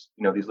watching these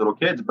little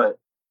kids. But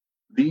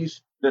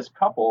this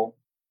couple,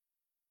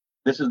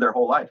 this is their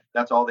whole life.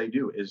 That's all they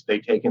do is they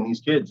take in these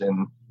kids,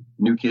 and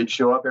new kids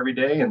show up every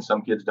day, and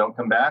some kids don't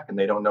come back, and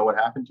they don't know what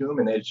happened to them.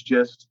 And it's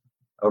just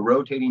a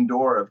rotating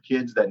door of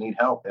kids that need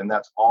help. And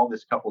that's all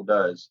this couple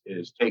does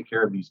is take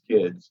care of these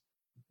kids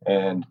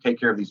and take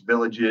care of these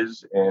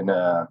villages. And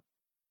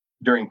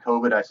during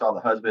COVID, I saw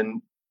the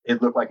husband.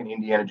 It looked like an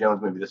Indiana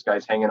Jones movie. This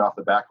guy's hanging off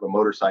the back of a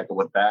motorcycle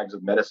with bags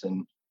of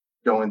medicine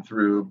going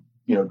through,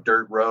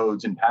 dirt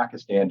roads in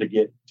Pakistan to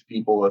get to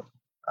people with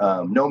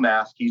no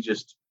mask.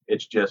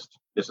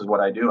 This is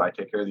what I do. I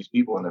take care of these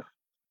people. And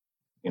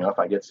if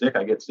I get sick,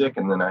 I get sick,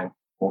 and then I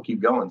will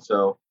keep going.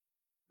 So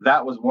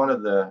that was one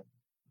of the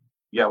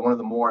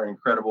more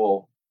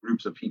incredible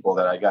groups of people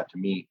that I got to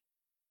meet.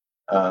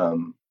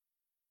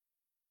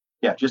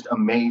 Just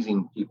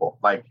amazing people.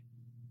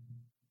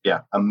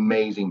 yeah,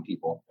 amazing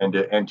people. And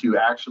to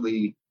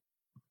actually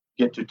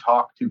get to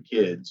talk to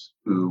kids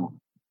who,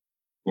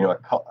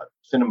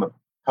 send them a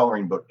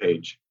coloring book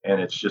page,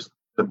 and it's just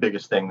the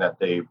biggest thing that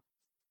they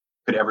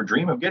could ever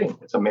dream of getting.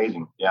 It's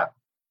amazing. Yeah.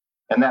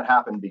 And that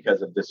happened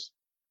because of this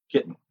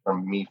kitten,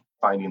 from me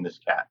finding this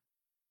cat.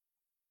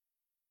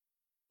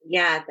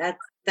 Yeah,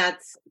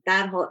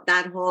 that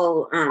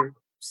whole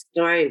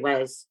story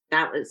was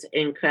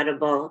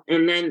incredible.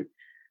 And then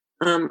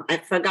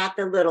I forgot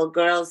the little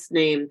girl's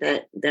name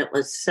that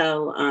was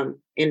so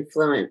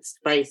influenced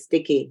by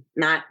Sticky,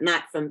 not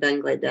from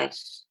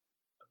Bangladesh.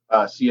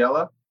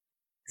 Ciela.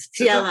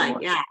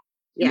 Ciela, yeah.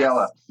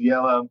 Yes.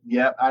 Ciela,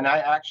 yeah. And I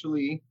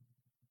actually,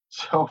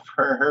 so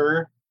for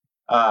her,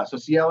 so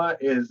Ciela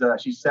is,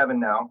 she's 7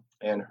 now,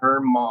 and her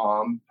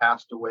mom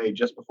passed away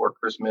just before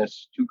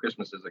Christmas, 2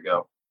 Christmases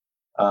ago.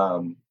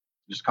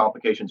 Just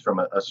complications from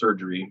a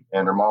surgery,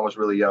 and her mom was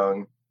really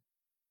young.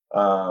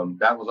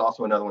 That was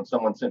also another one.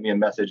 Someone sent me a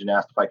message and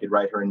asked if I could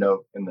write her a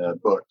note in the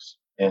books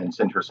and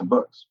send her some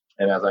books.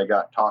 And as I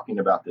got talking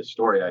about this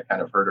story, I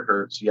kind of heard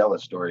her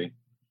Ciela's story.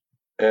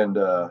 And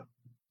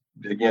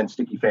again,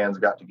 Sticky fans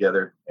got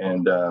together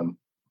and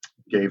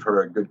gave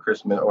her a good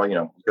Christmas, or,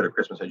 as good a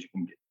Christmas as you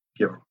can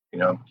give,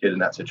 a kid in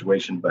that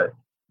situation. But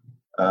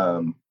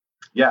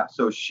yeah,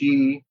 so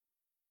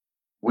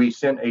we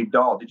sent a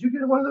doll. Did you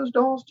get one of those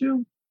dolls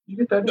too? Did you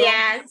get that doll?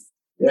 Yes.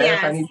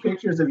 Yes. I need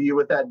pictures of you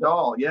with that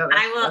doll. Yeah.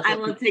 I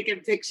will take a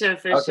picture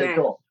for sure. Okay,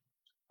 cool.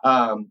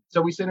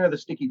 So we sent her the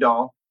Sticky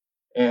doll,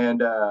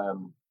 and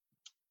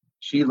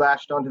she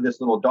latched onto this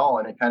little doll,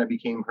 and it kind of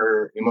became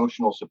her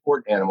emotional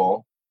support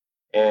animal.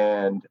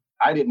 And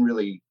I didn't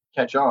really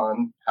catch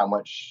on how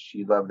much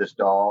she loved this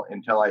doll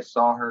until I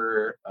saw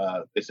her.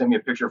 They sent me a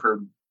picture of her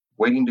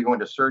waiting to go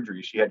into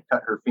surgery. She had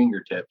cut her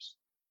fingertips,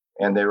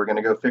 and they were going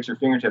to go fix her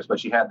fingertips, but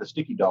she had the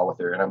Sticky doll with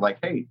her. And I'm like,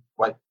 hey,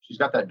 what? She's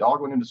got that doll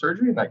going into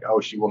surgery? And like, oh,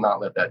 she will not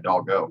let that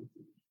doll go.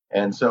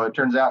 And so it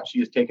turns out she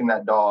has taken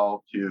that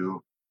doll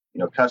to,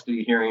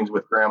 custody hearings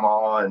with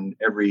grandma and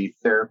every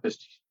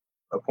therapist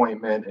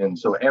appointment. And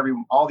so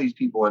all these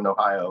people in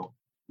Ohio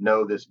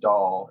know this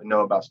doll and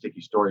know about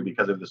Sticky's story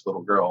because of this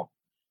little girl.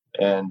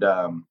 And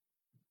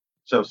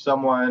so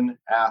someone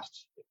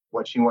asked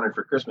what she wanted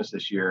for Christmas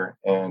this year,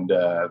 and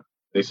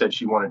they said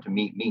she wanted to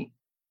meet me.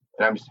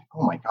 And I'm just like,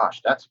 oh my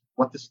gosh, that's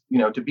what this,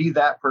 to be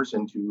that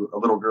person to a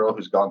little girl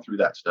who's gone through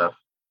that stuff,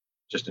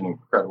 just an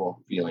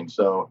incredible feeling.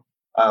 So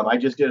I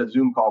just did a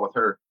Zoom call with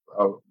her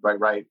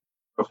right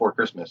before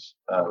Christmas.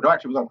 No,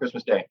 actually, it was on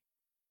Christmas Day.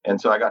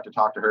 And so I got to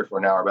talk to her for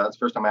an hour, but that's the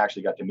first time I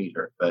actually got to meet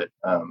her. But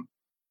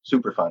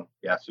super fun.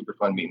 Yeah, super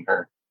fun meeting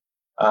her.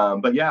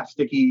 But yeah,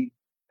 Sticky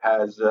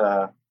has,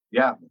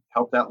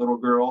 helped that little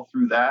girl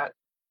through that.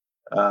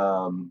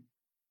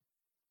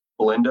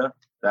 Belinda,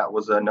 that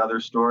was another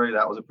story.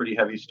 That was a pretty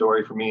heavy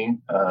story for me.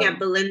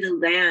 Belinda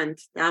Land.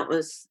 That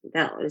was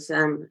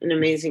an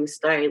amazing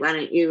story. Why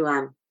don't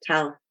you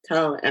tell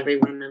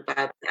everyone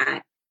about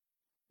that?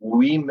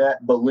 We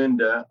met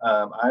Belinda.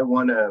 I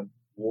won a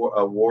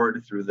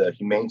award through the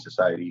Humane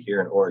Society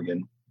here in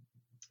Oregon,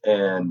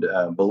 and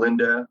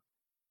Belinda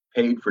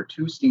paid for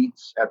 2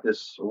 seats at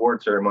this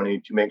award ceremony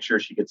to make sure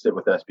she could sit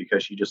with us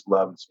because she just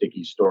loved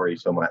Sticky's story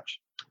so much.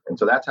 And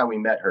so that's how we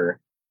met her.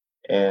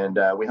 And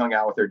we hung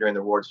out with her during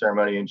the award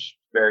ceremony, and she's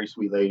a very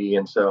sweet lady.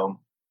 And so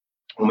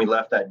when we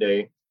left that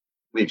day,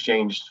 we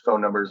exchanged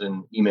phone numbers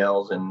and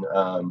emails, and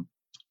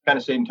kind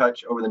of stayed in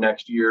touch over the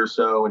next year or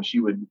so. And she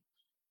would,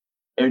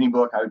 any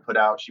book I would put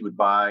out, she would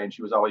buy, and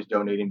she was always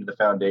donating to the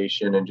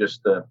foundation, and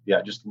just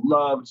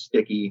loved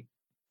Sticky.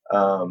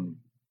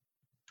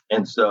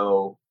 And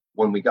so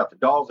when we got the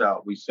dolls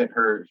out, we sent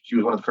her, she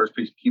was one of the first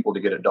people to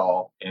get a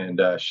doll.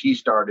 And she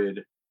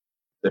started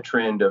the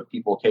trend of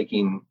people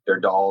taking their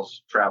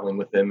dolls, traveling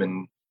with them.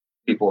 And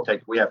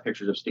we have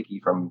pictures of Sticky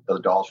from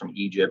those dolls from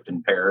Egypt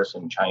and Paris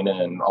and China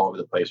and all over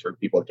the place where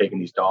people have taken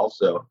these dolls.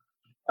 So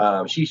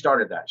she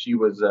started that. She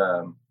was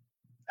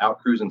out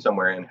cruising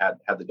somewhere and had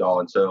the doll.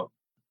 And so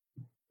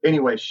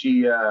anyway,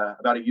 she,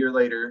 about a year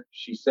later,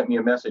 she sent me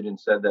a message and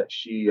said that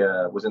she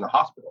was in the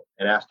hospital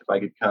and asked if I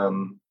could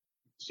come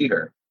see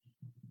her.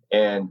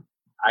 And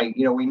I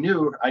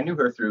knew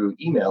her through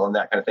email and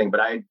that kind of thing, but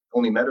I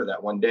only met her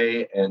that one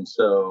day. And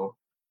so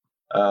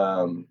it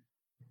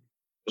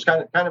was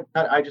kind of,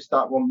 I just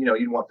thought, well, you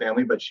don't want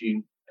family, but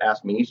she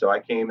asked me. So I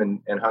came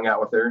and hung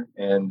out with her,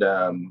 and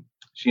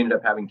she ended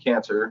up having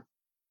cancer.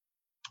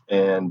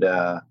 And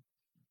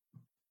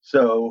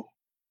so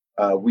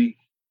we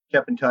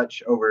kept in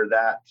touch over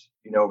that,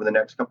 over the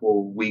next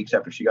couple of weeks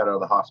after she got out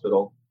of the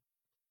hospital.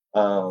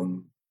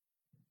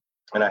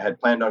 And I had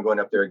planned on going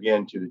up there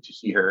again to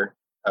see her.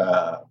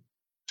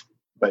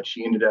 But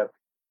she ended up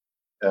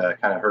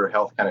her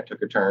health kind of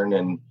took a turn,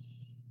 and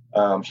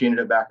she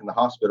ended up back in the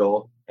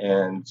hospital.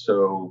 And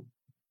so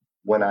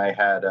when I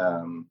had,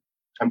 I'm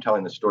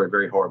telling the story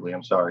very horribly,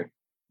 I'm sorry.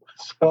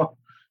 So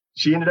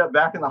she ended up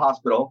back in the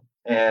hospital,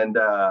 and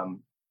I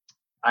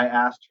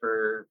asked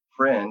her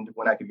friend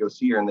when I could go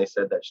see her, and they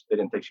said that they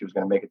didn't think she was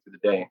going to make it through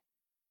the day.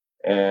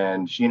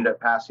 And she ended up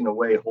passing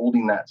away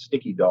holding that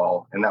sticky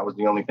doll. And that was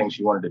the only thing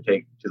she wanted to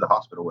take to the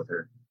hospital with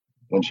her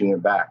when she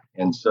went back.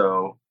 And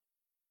so,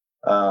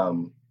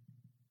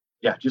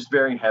 just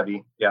very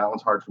heavy. Yeah, that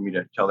one's hard for me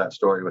to tell that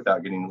story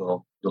without getting a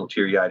little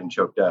teary-eyed and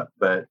choked up.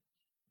 But,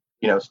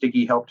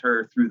 Sticky helped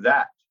her through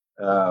that.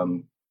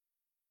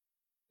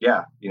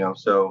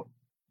 So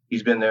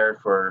he's been there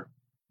for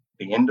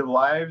the end of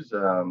lives.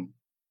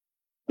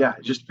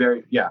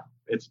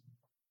 It's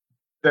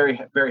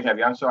very, very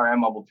heavy. I'm sorry I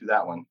mumbled through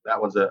that one.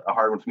 That was a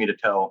hard one for me to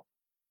tell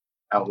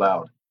out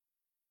loud.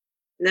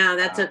 No,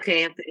 that's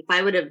okay. If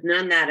I would have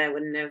known that, I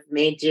wouldn't have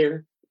made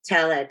you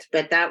tell it.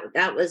 But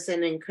that was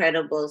an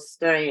incredible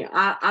story.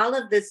 All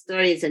of the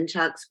stories in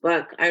Chuck's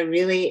book are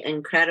really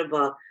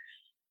incredible.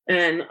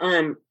 And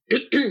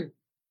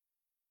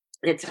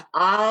it's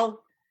all,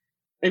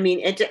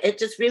 it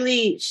just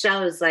really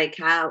shows like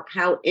how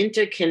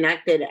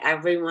interconnected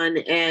everyone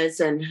is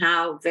and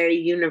how very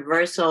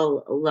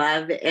universal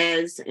love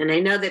is. And I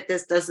know that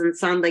this doesn't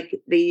sound like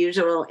the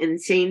usual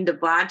insane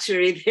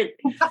debauchery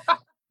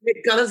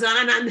that goes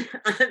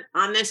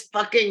on this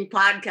fucking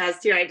podcast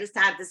here. I just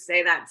had to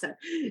say that. So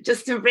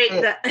just to break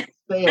to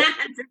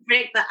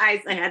break the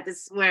ice, I had to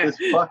swear. This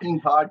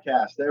fucking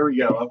podcast. There we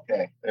go.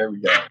 Okay. There we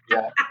go.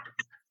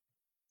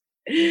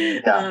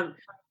 Yeah.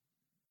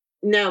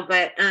 No,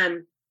 but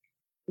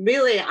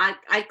really,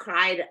 I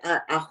cried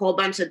a whole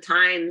bunch of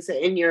times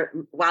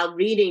while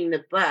reading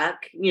the book.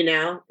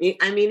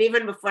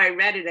 Even before I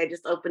read it, I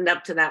just opened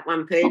up to that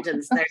one page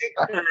and started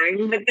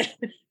crying.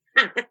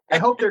 I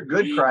hope they're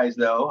good cries,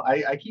 though.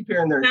 I keep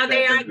hearing they're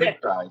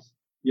good cries.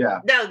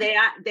 Yeah. No, they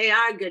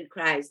are good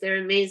cries.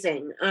 They're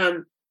amazing.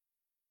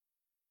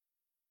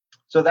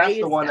 So that's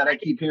the one that I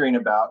keep hearing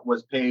about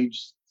was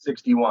page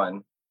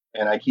 61,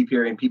 and I keep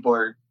hearing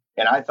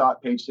and I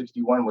thought page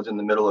 61 was in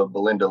the middle of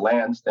Belinda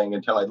Land's thing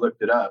until I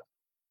looked it up.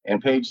 And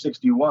page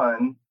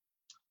 61,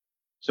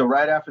 so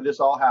right after this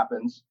all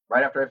happens,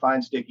 right after I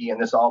find Sticky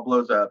and this all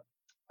blows up,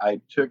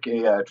 I took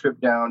a trip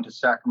down to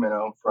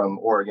Sacramento from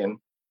Oregon.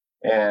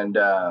 And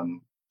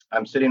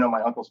I'm sitting on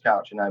my uncle's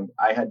couch, and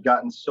I had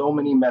gotten so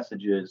many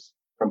messages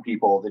from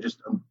people. They're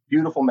just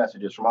beautiful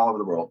messages from all over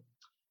the world.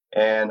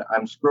 And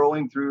I'm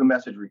scrolling through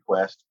message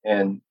requests,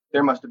 and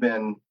there must have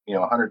been,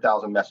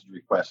 100,000 message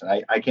requests,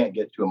 and I can't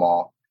get to them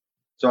all.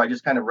 So I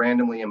just kind of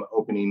randomly am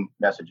opening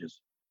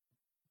messages,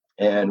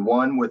 and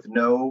one with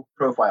no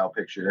profile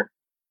picture.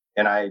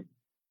 And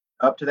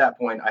up to that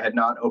point, I had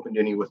not opened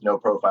any with no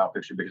profile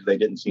picture because they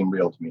didn't seem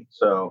real to me.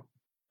 So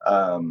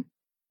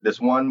this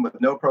one with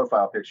no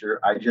profile picture,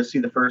 I just see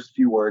the first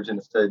few words, and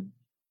it said,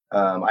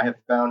 I have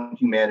found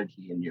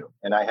humanity in you.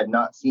 And I had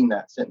not seen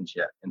that sentence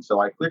yet. And so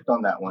I clicked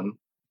on that one.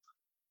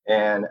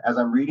 And as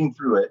I'm reading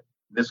through it,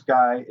 this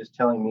guy is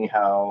telling me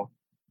how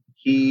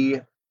he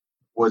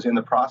was in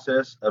the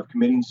process of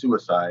committing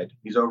suicide.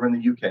 He's over in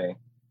the UK.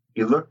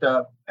 He looked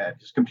up at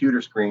his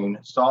computer screen,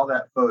 saw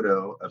that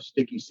photo of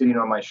Sticky sitting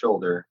on my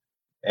shoulder,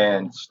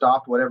 and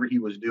stopped whatever he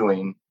was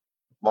doing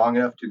long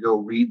enough to go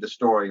read the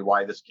story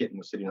why this kitten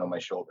was sitting on my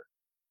shoulder.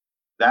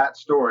 That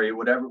story,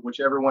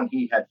 whichever one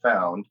he had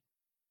found,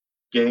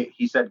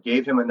 he said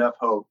gave him enough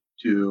hope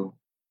to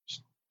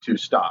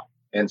stop.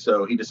 And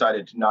so he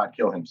decided to not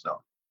kill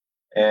himself.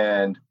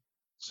 And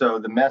so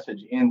the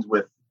message ends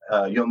with,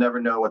 you'll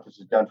never know what this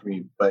has done for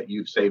me, but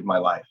you've saved my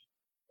life.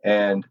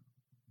 And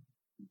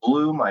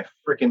blew my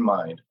freaking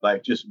mind,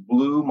 just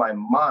blew my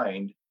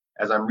mind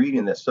as I'm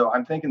reading this. So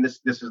I'm thinking this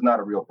is not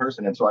a real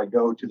person. And so I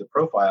go to the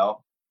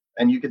profile,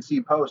 and you could see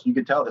posts. You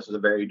could tell this is a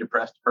very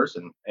depressed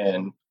person,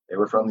 and they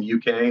were from the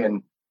UK.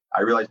 And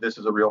I realized this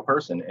is a real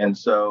person. And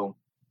so,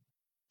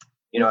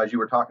 as you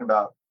were talking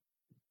about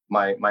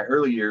my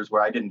early years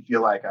where I didn't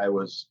feel like I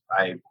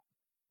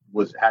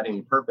had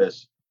any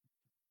purpose,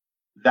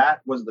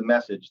 that was the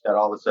message that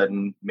all of a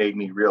sudden made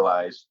me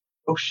realize,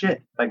 oh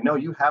shit, no,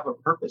 you have a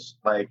purpose.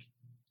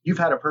 You've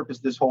had a purpose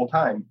this whole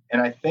time.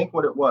 And I think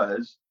what it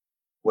was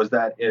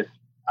that if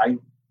I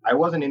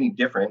wasn't any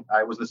different,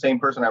 I was the same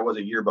person I was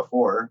a year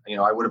before,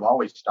 I would have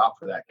always stopped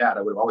for that cat.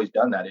 I would have always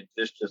done that. It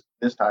just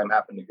this time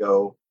happened to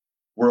go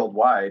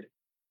worldwide.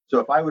 So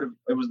if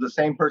it was the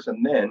same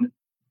person then,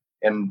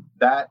 and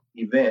that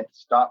event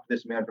stopped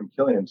this man from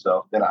killing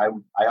himself, then I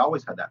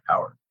always had that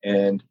power.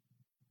 And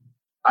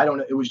I don't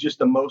know, it was just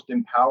the most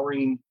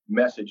empowering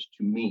message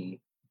to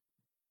me.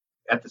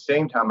 At the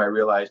same time, I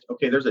realized,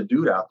 okay, there's a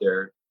dude out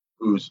there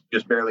who's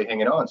just barely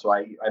hanging on. So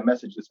I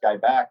messaged this guy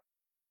back,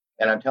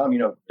 and I'm telling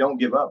him, don't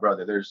give up,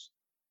 brother.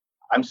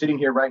 I'm sitting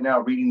here right now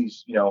reading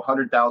these,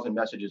 100,000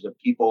 messages of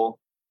people.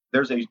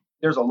 There's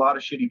a lot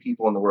of shitty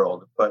people in the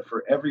world, but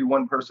for every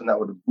one person that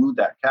would have glued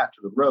that cat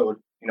to the road,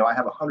 I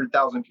have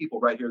 100,000 people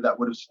right here that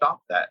would have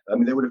stopped that.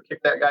 They would have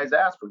kicked that guy's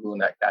ass for gluing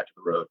that cat to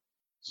the road.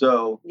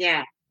 So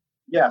yeah.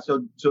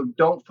 So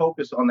don't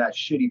focus on that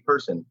shitty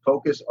person.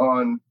 Focus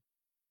on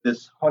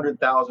this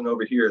 100,000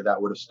 over here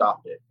that would have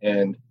stopped it.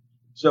 And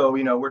so,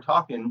 we're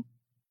talking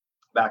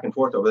back and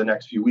forth over the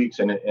next few weeks,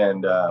 and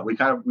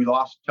we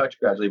lost touch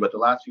gradually, but the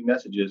last few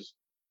messages,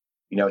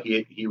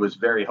 he was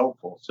very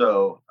hopeful.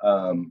 So,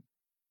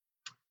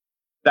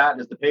 that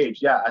is the page.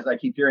 Yeah. As I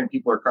keep hearing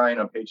people are crying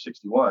on page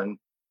 61,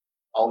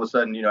 all of a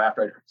sudden,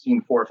 after I'd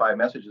seen 4 or 5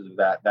 messages of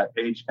that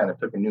page kind of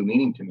took a new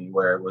meaning to me,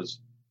 where it was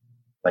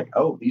like,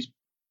 oh,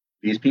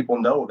 these people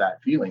know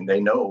that feeling.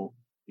 They know,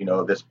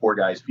 this poor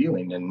guy's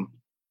feeling.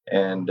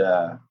 And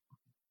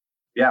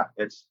yeah,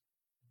 that's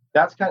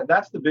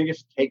the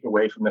biggest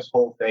takeaway from this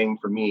whole thing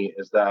for me,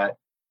 is that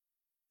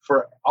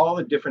for all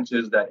the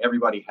differences that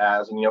everybody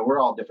has, and, we're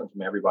all different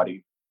from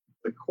everybody,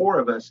 the core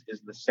of us is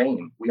the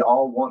same. We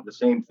all want the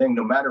same thing,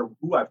 no matter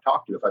who I've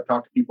talked to. If I've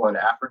talked to people in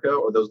Africa,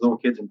 or those little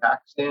kids in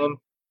Pakistan,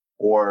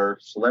 or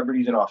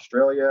celebrities in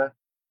Australia,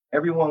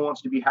 everyone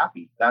wants to be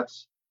happy.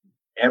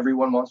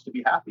 Everyone wants to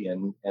be happy.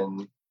 And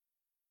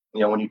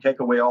when you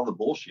take away all the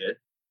bullshit,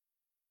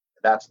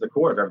 that's the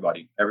core of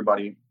everybody.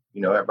 Everybody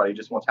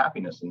just wants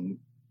happiness. And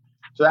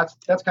so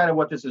that's kind of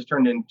what this has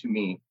turned into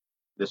me.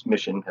 This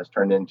mission has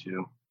turned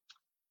into,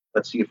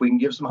 let's see if we can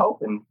give some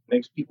hope and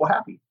makes people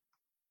happy.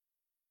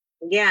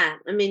 Yeah,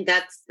 I mean,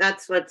 that's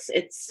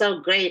it's so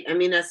great. I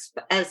mean,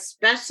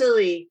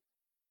 especially,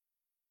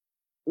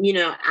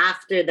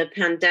 after the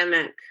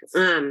pandemic,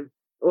 the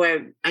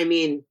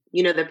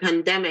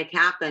pandemic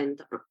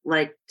happened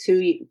like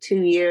 2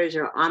 years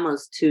or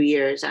almost 2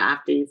 years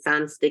after you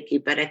found Sticky.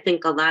 But I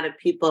think a lot of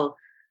people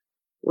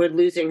were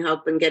losing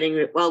hope and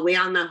we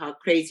all know how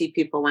crazy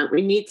people went.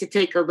 We need to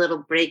take a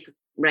little break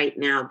right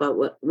now, but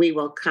we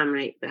will come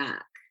right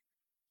back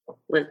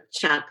with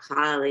Chuck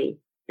Hawley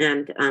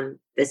and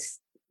this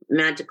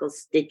magical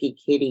Sticky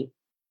Kitty.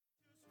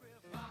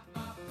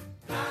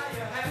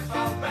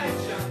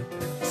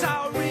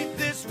 So read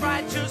this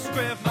righteous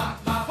script.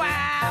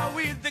 Wow,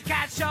 with the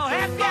cat shall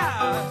help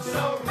ya.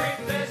 So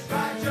read this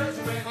righteous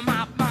script.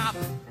 Mop, mop,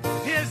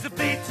 here's the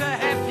beat to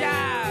help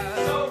ya.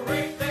 So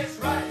read this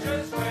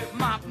righteous script.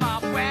 Mop,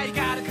 mop, where you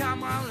gotta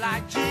come on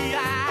like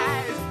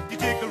GIs. You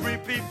take a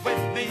repeat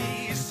with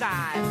the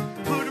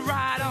side. Put it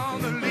right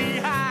on the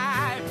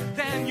lehigh.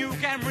 Then you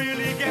can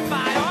really get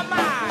by on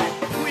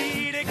mine.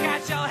 We the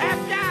cat shall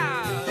help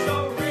ya.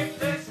 So read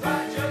this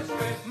righteous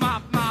script.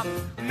 Mop, mop,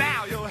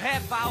 now you'll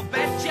have, I'll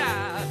bet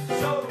ya.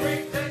 So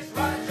read this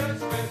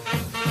righteous script.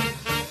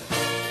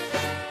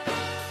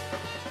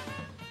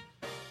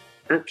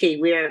 Okay,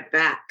 we are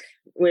back.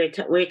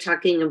 We're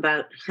talking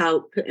about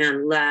hope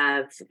and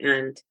love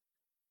and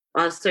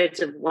all sorts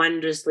of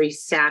wondrously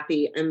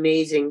sappy,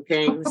 amazing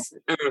things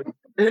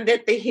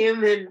that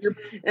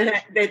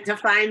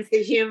defines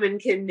the human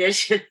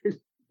condition.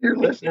 Your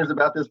listeners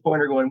about this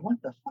point are going,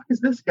 what the fuck is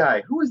this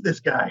guy? Who is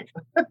this guy?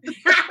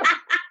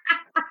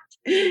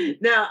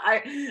 No,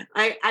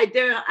 I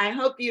do.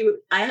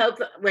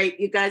 Wait,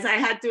 you guys,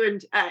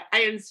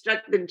 I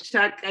instructed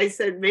Chuck. I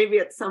said, maybe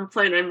at some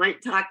point I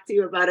might talk to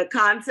you about a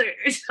concert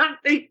or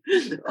something,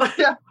 or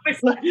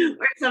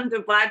some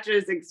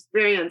debaucherous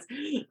experience.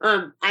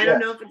 I don't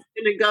know if it's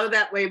going to go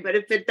that way, but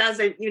if it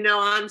doesn't,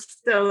 I'm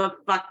still a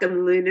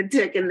fucking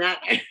lunatic in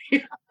that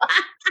area.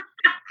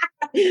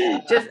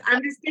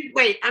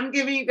 I'm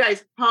giving you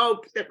guys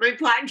hope that my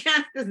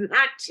podcast is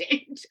not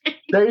changing.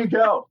 There you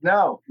go.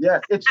 No,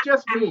 yes, it's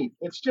just me.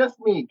 It's just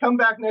me. Come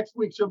back next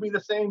week. She'll be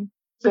the same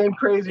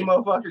crazy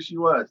motherfucker she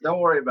was. Don't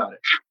worry about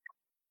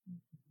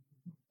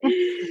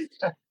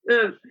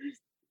it.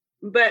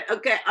 But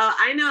okay,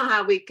 I know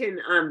how we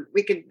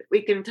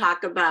can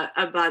talk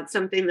about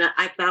something that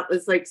I thought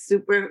was like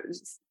super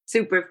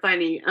super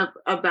funny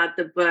about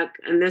the book,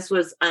 and this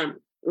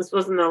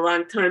wasn't a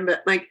long time,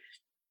 but like.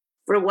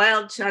 For a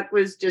while, Chuck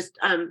was just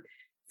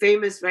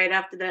famous right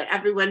after that.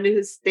 Everyone knew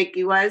who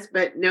Sticky was,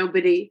 but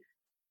nobody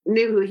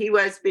knew who he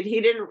was. But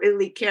he didn't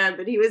really care.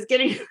 But he was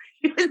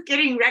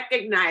getting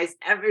recognized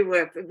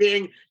everywhere for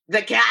being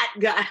the cat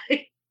guy.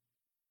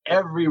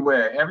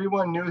 Everywhere.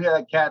 Everyone knew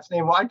that cat's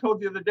name. Well, I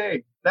told you the other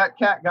day, that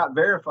cat got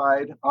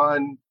verified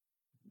on,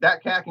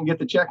 that cat can get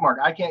the check mark.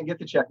 I can't get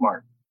the check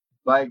mark.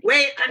 Like,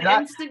 wait,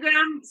 on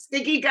Instagram,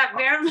 Sticky got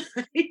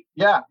verified.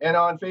 Yeah, and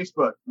on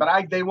Facebook, but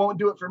they won't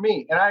do it for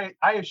me. And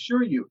I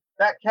assure you,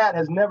 that cat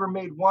has never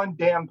made one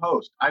damn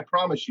post. I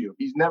promise you,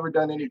 he's never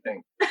done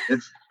anything.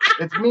 It's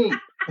me.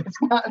 It's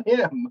not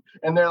him.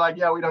 And they're like,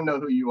 yeah, we don't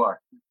know who you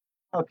are.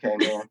 Okay,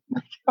 man.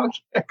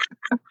 Okay.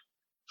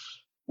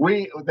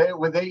 We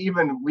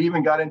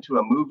even got into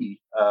a movie.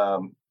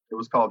 It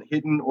was called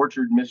Hidden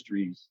Orchard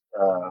Mysteries.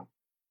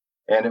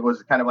 And it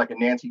was kind of like a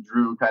Nancy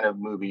Drew kind of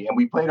movie. And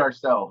we played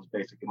ourselves,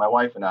 basically, my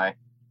wife and I.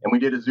 And we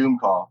did a Zoom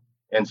call,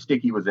 and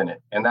Sticky was in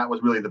it. And that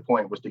was really the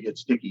point, was to get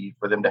Sticky,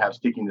 for them to have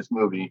Sticky in this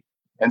movie.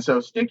 And so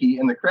Sticky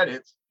in the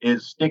credits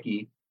is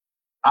Sticky.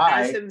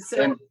 I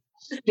am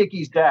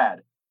Sticky's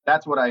dad.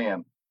 That's what I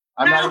am.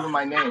 I'm not even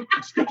my name.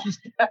 I'm Sticky's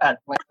dad.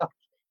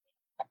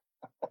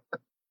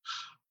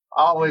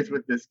 Always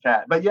with this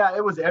cat. But yeah,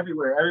 it was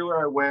everywhere. Everywhere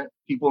I went,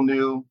 people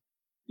knew.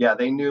 Yeah,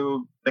 they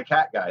knew the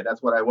cat guy.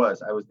 That's what I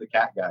was. I was the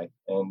cat guy.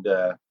 And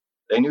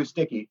they knew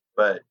Sticky.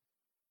 But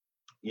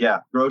yeah,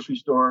 grocery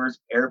stores,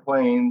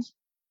 airplanes,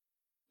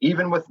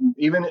 even with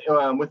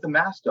the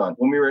mask on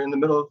when we were in the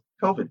middle of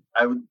COVID.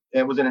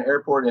 It was in an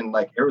airport in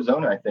like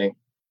Arizona, I think.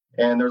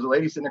 And there was a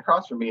lady sitting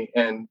across from me,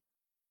 and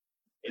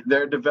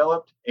there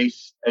developed a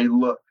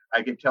look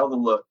I could tell the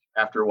look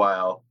after a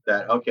while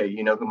that, okay,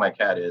 you know who my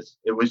cat is.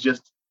 It was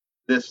just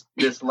this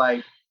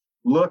like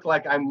look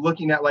like I'm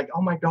looking at like,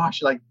 oh my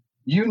gosh, like,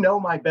 you know,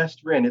 my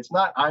best friend. It's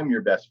not I'm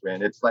your best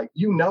friend. It's like,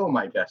 you know,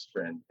 my best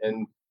friend.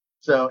 And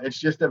so it's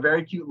just a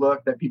very cute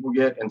look that people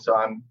get. And so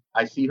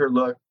I see her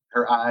look,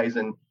 her eyes,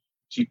 and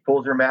she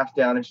pulls her mask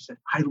down and she said,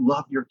 I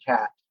love your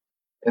cat.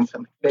 And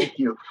so thank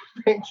you.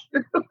 Thank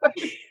you.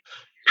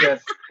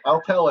 Yes,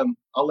 I'll tell him.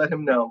 I'll let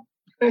him know.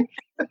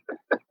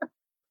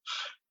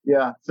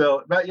 Yeah.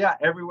 So, but yeah,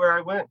 everywhere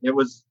I went, it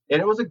was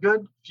a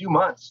good few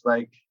months,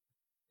 like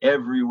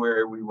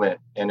everywhere we went.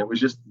 And it was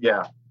just,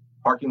 yeah,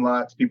 parking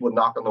lots, people would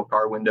knock on the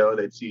car window.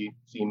 They'd see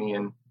me,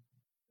 and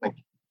like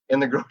in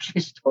the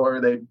grocery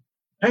store,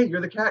 hey,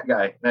 you're the cat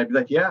guy. And I'd be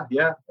like, yeah.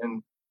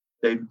 And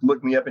they'd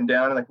look me up and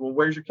down and like, well,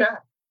 where's your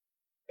cat?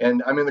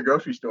 And I'm in the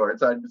grocery store.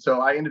 So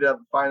I ended up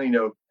finally,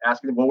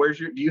 asking them, well,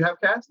 do you have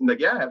cats? And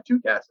like, yeah, I have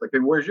 2 cats. Like,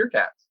 where's your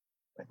cats?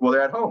 Like, well,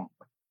 they're at home.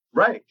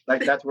 Right.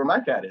 Like, that's where my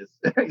cat is.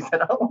 He's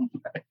at home.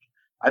 Like,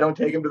 I don't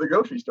take him to the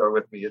grocery store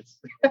with me.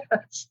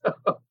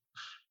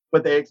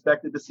 But they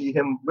expected to see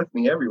him with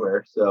me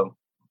everywhere. So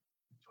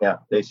yeah,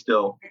 they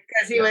still.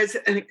 Because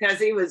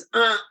he was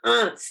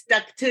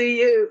stuck to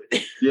you.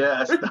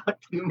 Yeah, stuck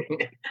to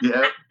me.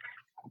 Yeah.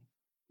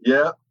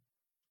 Yeah.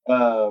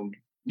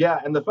 Yeah.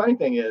 And the funny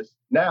thing is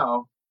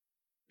now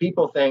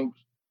people think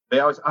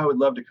I would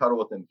love to cuddle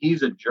with him.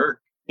 He's a jerk.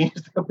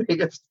 He's the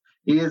biggest.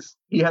 He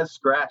has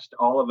scratched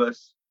all of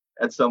us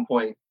at some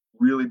point,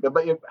 really. But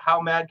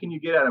how mad can you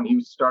get at him?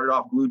 He started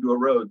off glued to a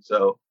road.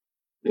 So,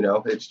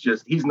 it's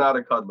just, he's not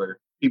a cuddler.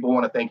 People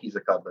want to think he's a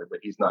cuddler, but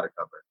he's not a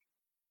cuddler.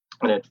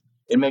 And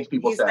it makes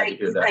people sad to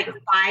hear that. He's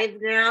like 5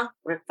 now,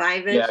 or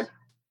 5-ish. Yeah,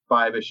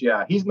 5-ish.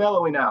 Yeah, he's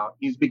mellowing out.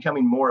 He's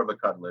becoming more of a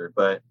cuddler.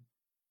 But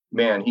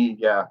man,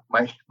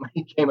 my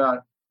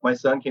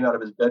son came out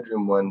of his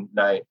bedroom one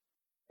night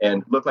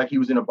and looked like he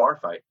was in a bar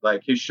fight.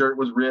 Like, his shirt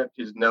was ripped,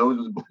 his nose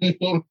was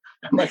bleeding.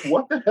 I'm like,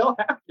 what the hell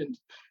happened?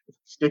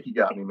 Sticky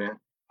got me, man.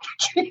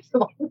 Jeez,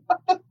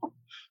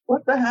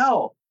 what the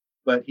hell?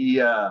 But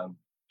he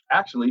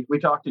actually, we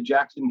talked to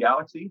Jackson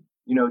Galaxy.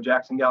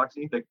 Jackson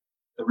Galaxy, the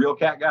real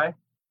cat guy.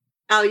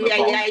 Oh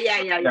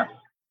yeah.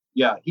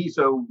 Yeah.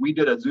 So we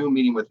did a Zoom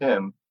meeting with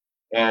him,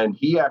 and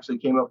he actually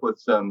came up with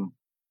some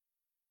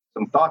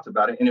thoughts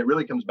about it. And it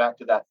really comes back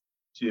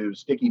to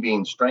Sticky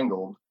being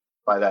strangled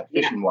by that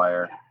fishing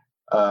wire.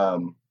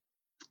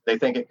 They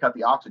think it cut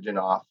the oxygen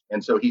off,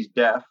 and so he's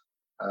deaf.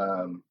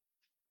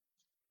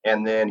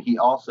 And then he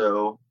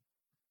also,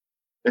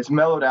 it's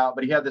mellowed out,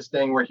 but he had this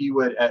thing where he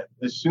would,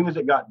 as soon as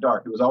it got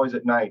dark, it was always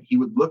at night, he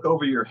would look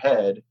over your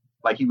head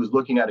like he was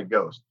looking at a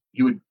ghost.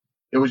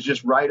 It was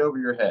just right over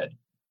your head.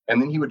 And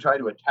then he would try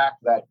to attack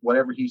that,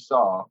 whatever he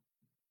saw,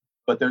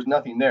 but there's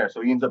nothing there.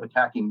 So he ends up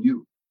attacking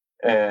you.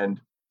 And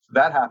so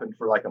that happened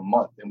for like a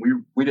month. And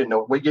we didn't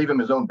know, we gave him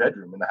his own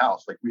bedroom in the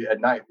house. Like,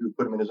 at night, we would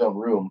put him in his own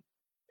room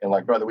and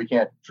like, brother, we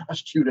can't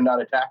trust you to not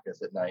attack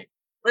us at night.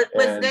 Was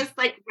this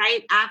like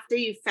right after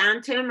you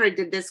found him, or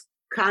did this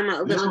come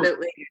a little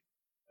bit later?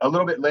 A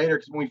little bit later,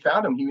 because when we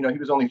found him, he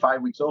was only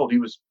 5 weeks old. He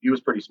was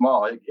pretty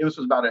small. It was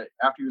after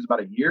he was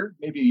about a year,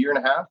 maybe a year and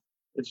a half,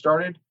 it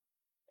started.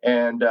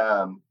 And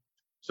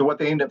so what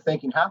they ended up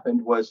thinking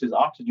happened was his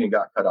oxygen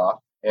got cut off.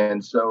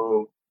 And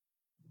so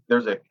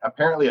there's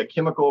apparently a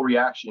chemical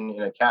reaction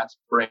in a cat's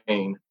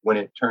brain when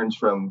it turns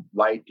from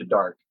light to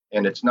dark.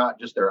 And it's not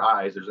just their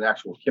eyes. There's an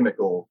actual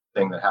chemical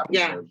thing that happens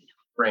in their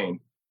brain.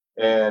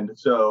 And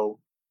so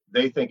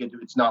they think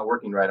it's not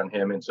working right on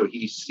him. And so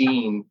he's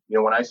seen,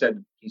 when I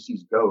said he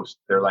sees ghosts,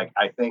 they're like,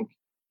 I think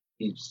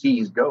he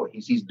sees ghosts.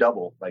 He sees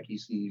double, like he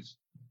sees,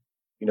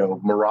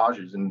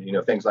 mirages and,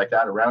 things like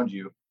that around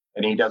you.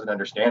 And he doesn't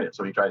understand it.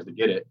 So he tries to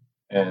get it.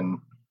 And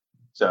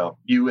so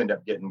you end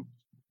up getting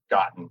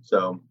gotten.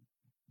 So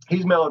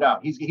he's mellowed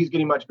out. He's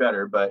getting much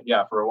better. But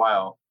yeah, for a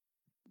while,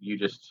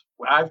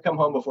 I've come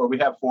home before. We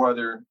have 4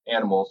 other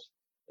animals.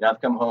 And I've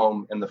come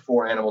home and the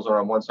 4 animals are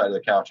on one side of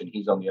the couch and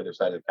he's on the other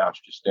side of the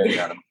couch just staring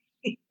at them.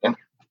 And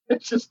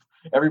it's just,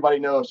 everybody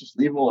knows, just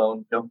leave him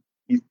alone.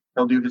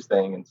 He'll do his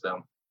thing. And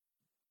so,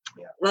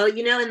 yeah. Well,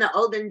 in the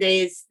olden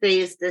days, they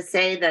used to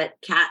say that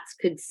cats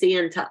could see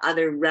into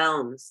other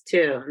realms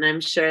too. And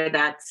I'm sure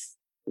that's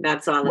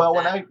all.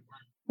 Well,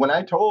 when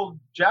I told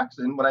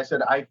Jackson, when I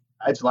said,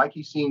 it's like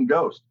he's seeing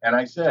ghosts. And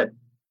I said,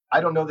 I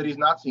don't know that he's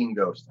not seeing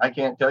ghosts. I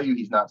can't tell you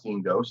he's not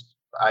seeing ghosts.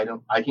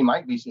 He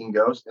might be seeing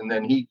ghosts. And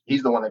then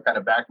he's the one that kind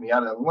of backed me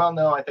out of, well,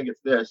 no, I think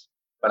it's this,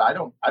 but I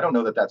don't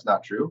know that that's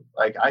not true.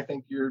 Like, I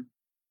think you're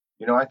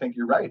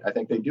right. I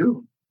think they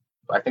do.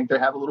 I think they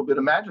have a little bit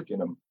of magic in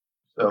them.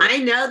 So I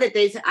know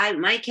that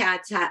my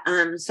cats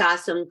saw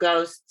some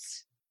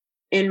ghosts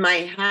in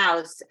my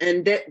house,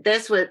 and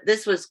this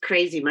was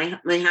crazy.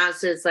 My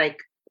house is like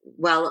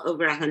well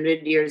over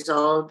 100 years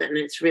old, and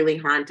it's really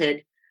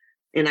haunted.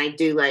 And I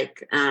do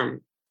like, I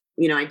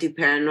do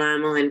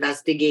paranormal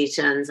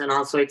investigations and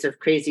all sorts of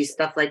crazy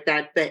stuff like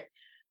that. But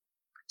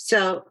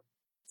so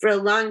for a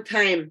long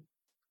time,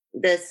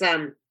 this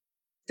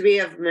 3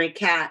 of my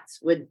cats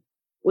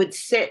would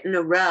sit in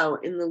a row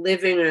in the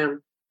living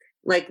room,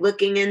 like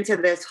looking into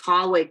this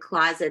hallway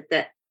closet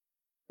that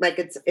like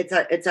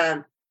it's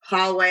a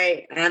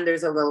hallway and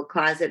there's a little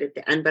closet at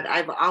the end, but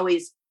I've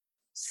always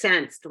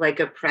sensed like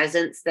a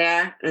presence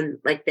there, and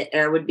like the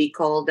air would be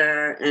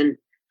colder and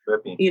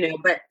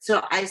but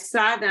so I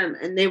saw them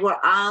and they were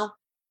all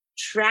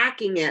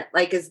tracking it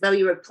like as though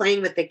you were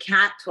playing with the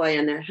cat toy,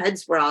 and their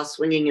heads were all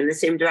swinging in the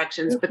same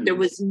directions, but there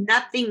was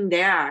nothing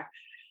there.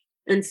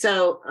 And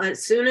so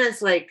as soon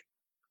as like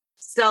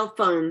cell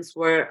phones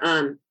were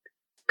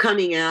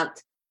coming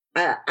out,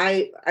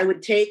 I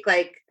would take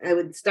I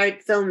would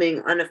start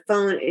filming on a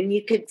phone, and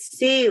you could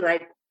see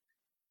like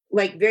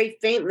very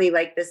faintly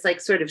like this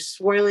like sort of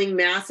swirling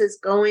masses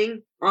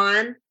going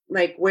on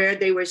like where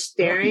they were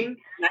staring.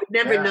 I've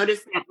never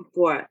noticed that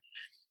before.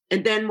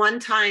 And then one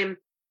time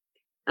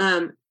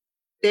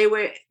they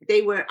were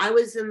I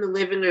was in the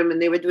living room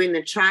and they were doing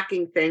the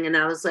tracking thing, and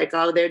I was like,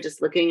 oh, they're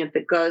just looking at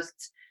the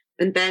ghosts.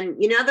 And then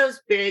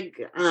those big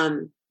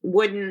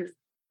wooden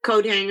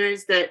coat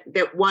hangers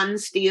that one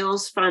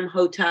steals from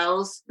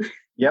hotels.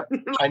 Yep,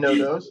 I know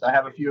those. I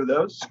have a few of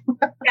those.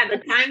 Yeah, the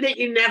kind that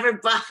you never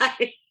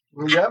buy.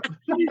 Yep.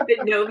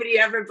 That nobody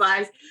ever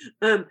buys.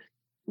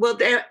 Well,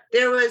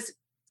 there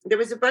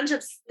was a bunch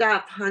of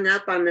stuff hung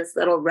up on this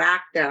little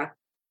rack there,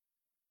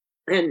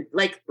 and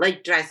like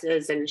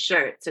dresses and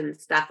shirts and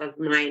stuff of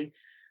mine,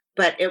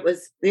 but it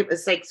was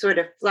like sort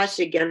of flush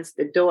against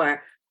the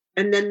door.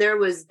 And then there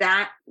was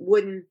that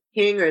wooden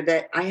hanger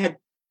that I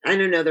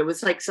don't know, there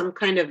was like some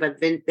kind of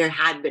there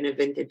had been a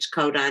vintage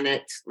coat on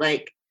it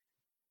like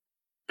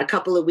a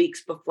couple of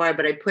weeks before,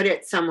 but I put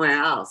it somewhere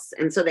else.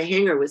 And so the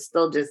hanger was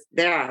still just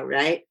there,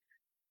 right?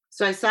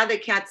 So I saw the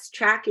cats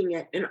tracking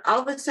it, and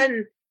all of a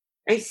sudden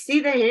I see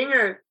the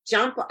hanger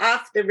jump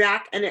off the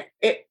rack, and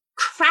it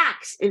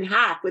cracks in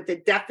half with a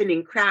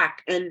deafening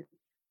crack, and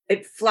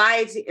it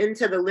flies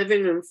into the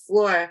living room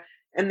floor,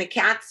 and the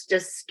cats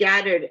just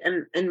scattered.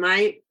 And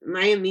my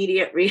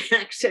immediate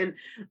reaction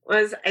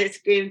was I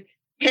screamed,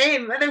 "Hey,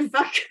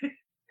 motherfucker."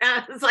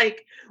 I was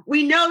like,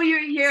 we know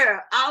you're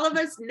here. All of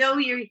us know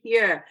you're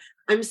here.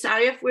 I'm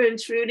sorry if we're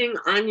intruding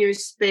on your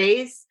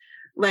space.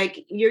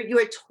 Like you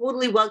are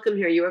totally welcome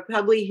here. You were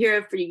probably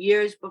here for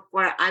years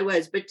before I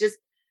was, but just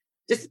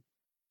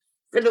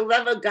for the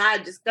love of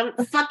God, just don't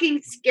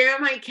fucking scare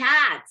my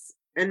cats.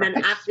 And then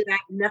after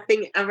that,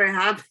 nothing ever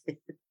happened.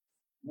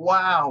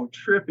 Wow,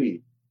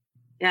 trippy.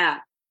 Yeah.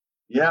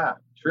 Yeah,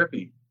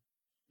 trippy.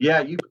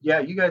 Yeah, you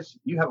guys,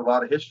 you have a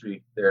lot of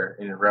history there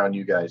and around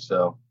you guys.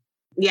 So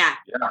yeah.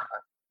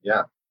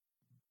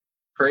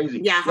 Crazy.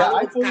 Yeah,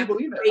 I fully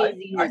believe it.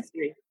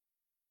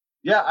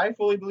 I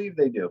fully believe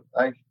they do.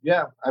 I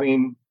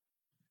mean,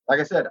 like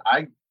I said,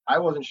 I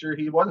wasn't sure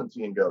he wasn't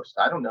seeing ghosts.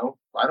 I don't know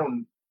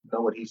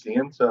what he's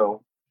seeing.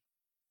 So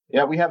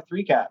yeah, we have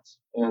 3 cats,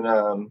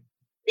 and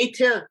me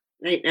too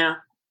right now.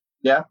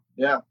 Yeah,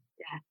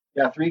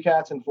 3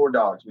 cats and 4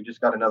 dogs. We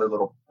just got another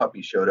little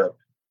puppy showed up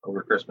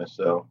over Christmas,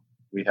 so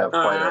we have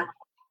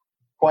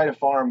quite a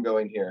farm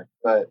going here.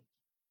 But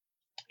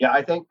yeah,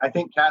 I think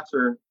cats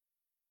are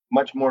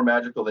much more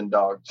magical than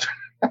dogs.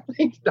 I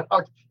think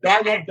dogs.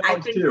 I love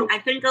dogs too. I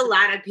think a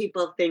lot of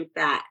people think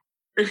that.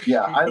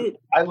 Yeah,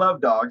 I love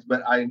dogs,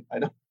 but I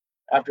don't.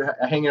 After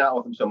hanging out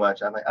with them so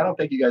much, I'm like, I don't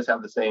think you guys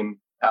have the same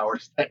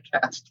powers that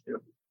cats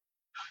do.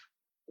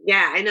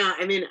 Yeah, I know.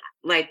 I mean,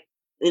 like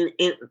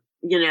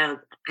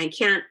I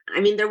can't.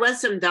 I mean, there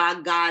was some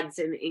dog gods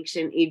in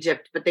ancient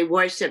Egypt, but they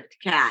worshipped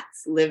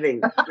cats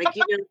living. Like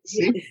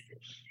See?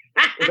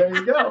 There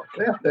you go.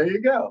 Yeah, there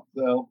you go.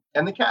 So,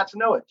 and the cats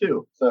know it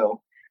too.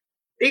 So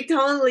they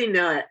totally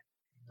know it.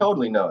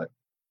 Totally know it.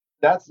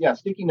 That's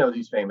Sticky knows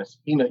he's famous.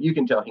 You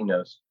can tell he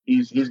knows.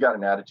 He's got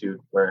an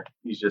attitude where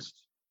he's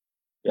just,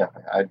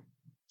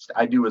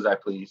 I do as I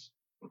please.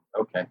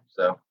 Okay,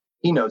 so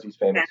he knows he's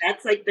famous. Yeah,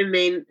 that's like the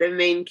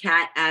main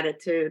cat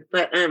attitude.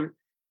 But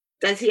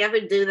does he ever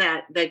do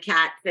the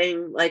cat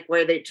thing, like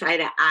where they try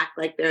to act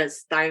like they're a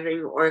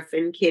starving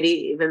orphan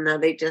kitty, even though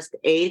they just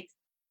ate?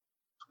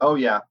 Oh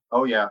yeah.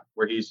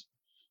 Where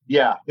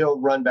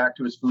he'll run back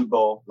to his food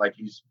bowl like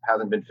he's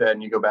hasn't been fed,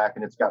 and you go back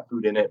and it's got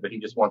food in it, but he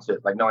just wants it.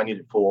 Like, no, I need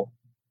it full.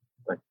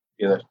 Like,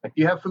 like,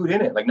 you have food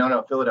in it. Like,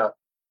 no, fill it up.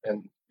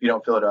 And if you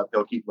don't fill it up,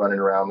 he'll keep running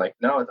around like,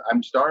 no,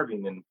 I'm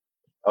starving. And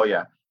oh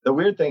yeah. The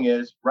weird thing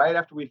is, right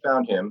after we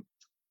found him,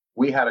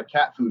 we had a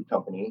cat food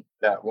company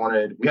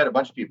we had a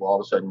bunch of people all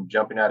of a sudden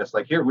jumping at us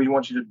like, here, we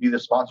want you to be the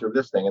sponsor of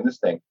this thing and this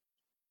thing.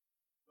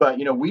 But,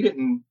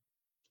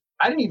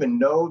 I didn't even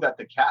know that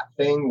the cat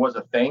thing was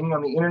a thing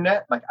on the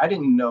internet. Like, I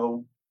didn't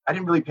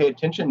really pay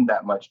attention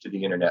that much to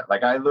the internet.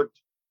 Like, I looked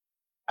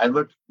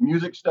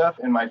music stuff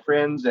and my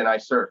friends, and I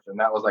surfed, and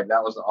that was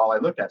all I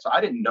looked at. So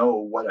I didn't know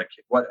what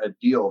a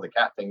deal the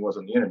cat thing was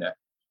on the internet.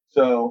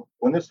 So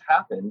when this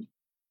happened,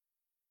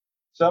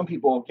 some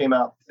people came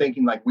out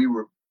thinking like we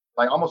were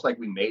like almost like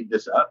we made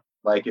this up.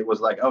 Like it was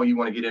like, oh, you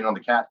want to get in on the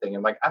cat thing?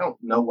 And like, I don't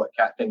know what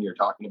cat thing you're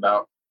talking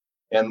about.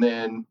 And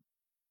then,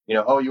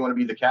 oh, you want to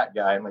be the cat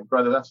guy? I'm like,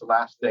 brother, that's the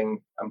last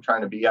thing I'm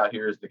trying to be out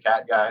here is the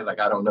cat guy. Like,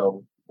 I don't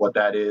know what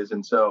that is.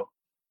 And so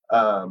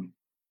all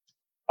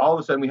of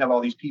a sudden we have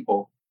all these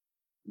people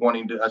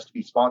wanting us to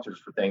be sponsors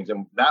for things.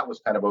 And that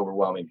was kind of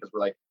overwhelming because we're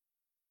like,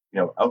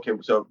 okay,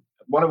 so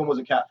one of them was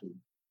a cat food.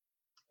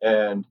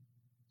 And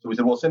so we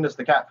said, well, send us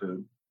the cat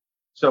food.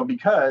 So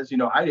because,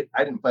 I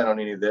didn't plan on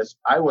any of this,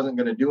 I wasn't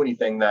going to do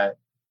anything that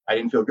I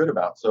didn't feel good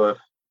about. So if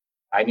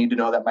I need to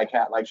know that my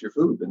cat likes your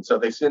food. And so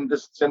they send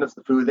us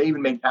the food. They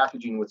even made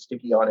packaging with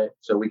sticky on it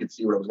so we could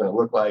see what it was going to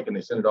look like. And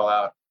they sent it all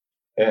out.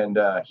 And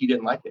he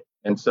didn't like it.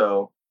 And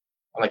so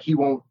I'm like, he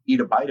won't eat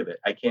a bite of it.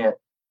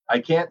 I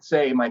can't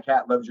say my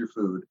cat loves your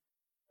food.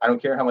 I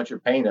don't care how much you're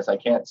paying us. I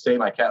can't say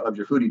my cat loves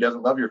your food. He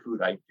doesn't love your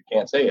food. I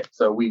can't say it.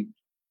 So we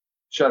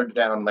shut it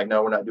down. Like,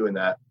 no, we're not doing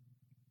that.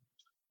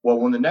 Well,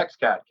 when the next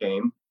cat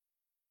came,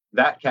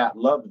 that cat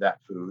loved that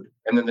food.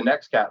 And then the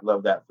next cat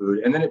loved that food.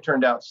 And then it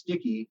turned out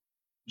Sticky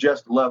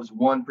just loves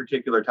one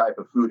particular type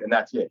of food. And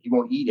that's it. He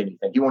won't eat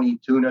anything. He won't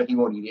eat tuna. He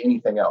won't eat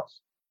anything else.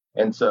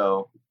 And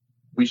so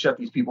we shut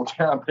these people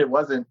down, but it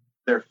wasn't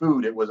their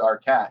food. It was our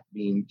cat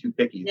being too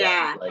picky.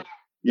 Yeah.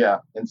 Yeah.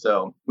 And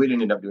so we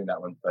didn't end up doing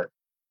that one, but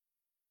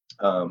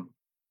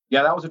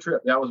that was a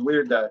trip. That was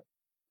weird that,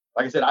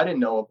 like I said, I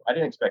didn't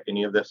expect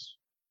any of this,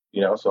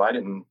 so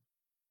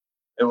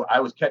I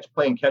was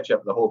playing catch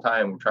up the whole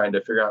time, trying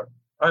to figure out,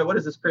 all right, what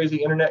is this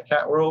crazy internet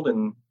cat world?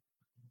 And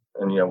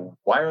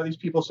why are these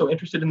people so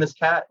interested in this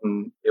cat?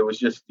 And it was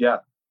just,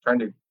 trying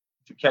to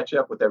catch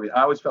up with everything.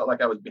 I always felt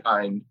like I was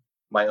behind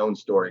my own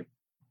story.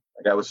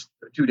 Like I was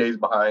 2 days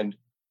behind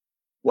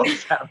what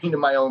was happening in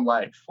my own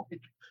life.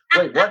 Like,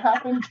 wait, what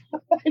happened?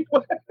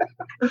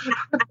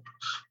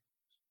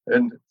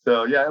 And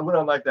so, it went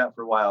on like that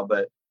for a while,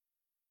 but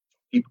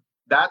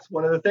that's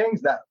one of the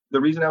things that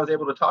the reason I was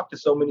able to talk to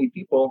so many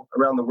people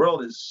around the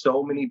world is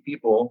so many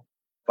people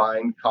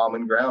find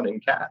common ground in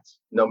cats,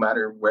 no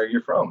matter where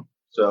you're from.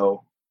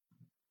 So,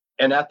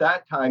 and at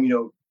that time,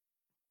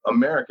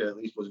 America at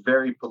least was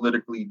very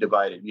politically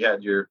divided. You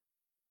had your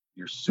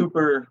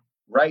super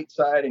right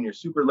side and your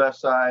super left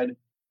side.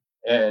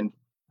 And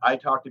I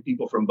talked to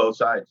people from both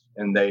sides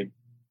and they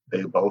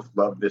both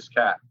loved this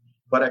cat.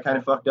 But I kind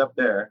of fucked up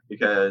there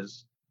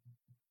because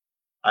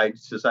I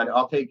decided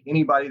I'll take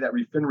anybody that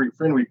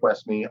friend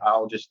requests me.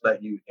 I'll just let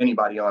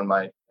anybody on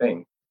my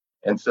thing.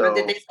 And so but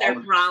did they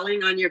start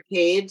crawling on your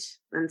page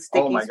on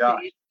Sticky's oh my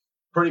gosh, page?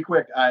 Pretty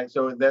quick.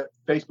 So that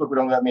Facebook would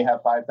only let me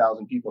have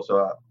 5,000 people.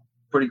 So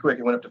pretty quick,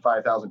 it went up to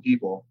 5,000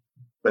 people.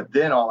 But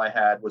then all I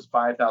had was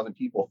 5,000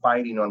 people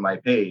fighting on my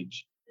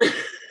page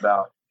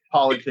about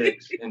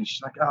politics. And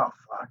she's like, oh,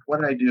 fuck,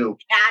 what did I do?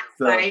 Cat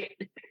fight.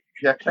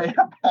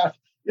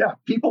 Yeah,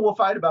 people will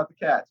fight about the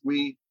cats.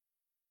 We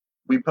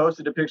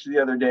posted a picture the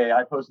other day.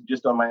 I posted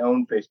just on my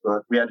own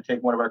Facebook. We had to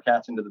take one of our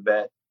cats into the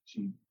vet.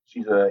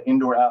 She's an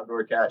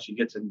indoor-outdoor cat. She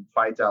gets in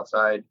fights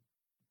outside.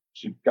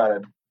 She got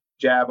a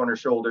jab on her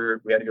shoulder.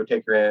 We had to go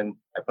take her in.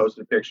 I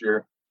posted a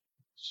picture.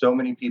 So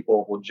many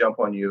people will jump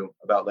on you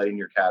about letting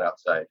your cat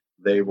outside.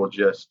 They will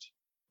just,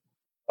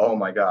 oh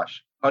my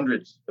gosh,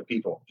 hundreds of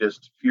people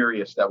just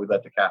furious that we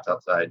let the cats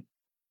outside.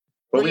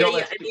 But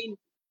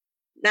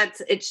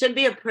it should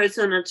be a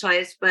personal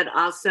choice, but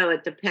also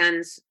it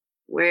depends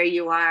where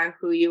you are,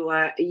 who you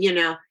are,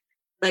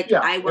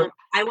 I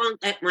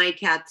won't let my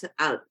cats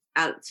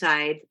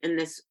outside. And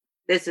this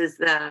is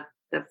the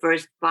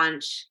first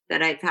bunch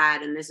that I've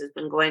had, and this has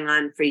been going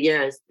on for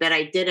years that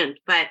I didn't,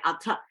 but I'll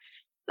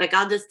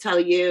just tell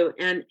you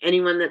and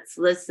anyone that's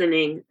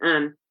listening,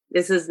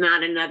 this is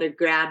not another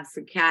grab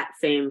for cat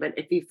fame, but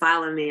if you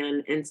follow me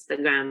on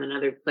Instagram and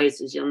other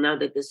places, you'll know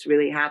that this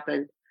really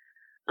happened.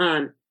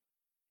 One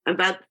of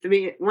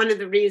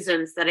the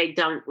reasons that I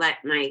don't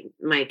let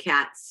my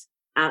cats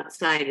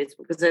outside is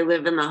because I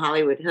live in the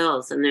Hollywood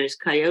Hills and there's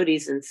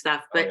coyotes and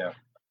stuff. But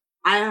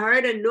I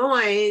heard a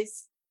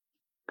noise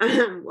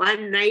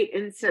one night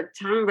in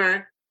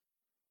September,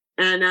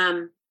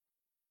 and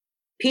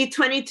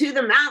P-22,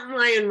 the mountain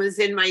lion, was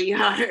in my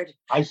yard.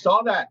 I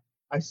saw that.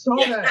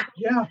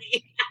 Yeah.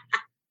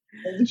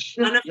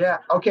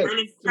 Okay. On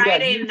a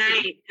Friday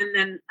night, and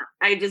then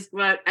I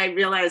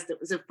realized it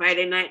was a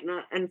Friday night,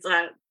 and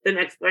so the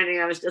next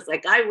morning I was just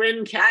like, I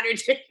win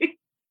Catterday.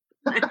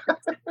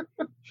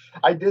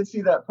 I did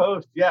see that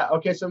post. Yeah.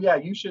 Okay. So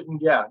you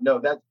shouldn't. Yeah. No,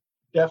 that's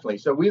definitely.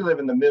 So we live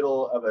in the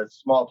middle of a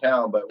small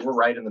town, but we're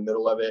right in the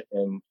middle of it,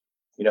 and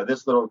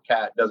this little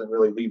cat doesn't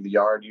really leave the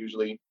yard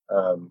usually.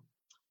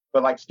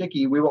 But like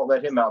Sticky, we won't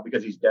let him out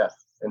because he's deaf,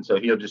 and so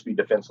he'll just be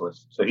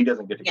defenseless. So he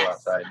doesn't get to go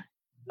outside.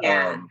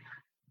 Yeah.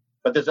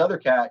 But this other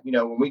cat,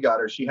 when we got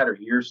her, she had her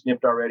ears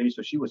snipped already,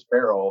 so she was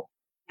feral.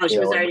 Oh, she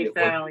was already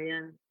feral,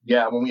 yeah.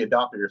 Yeah, when we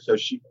adopted her, so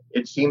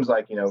it seems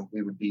like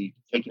we would be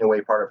taking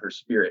away part of her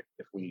spirit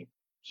if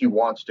she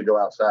wants to go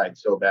outside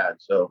so bad.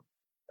 So,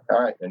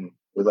 all right, and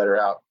we let her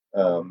out.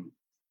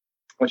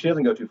 Well, she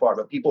doesn't go too far,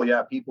 but people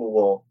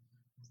will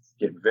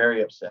get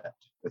very upset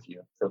with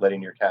you for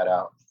letting your cat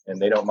out, and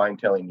they don't mind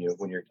telling you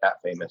when you're cat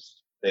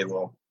famous. They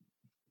will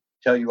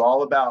tell you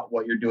all about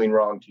what you're doing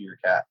wrong to your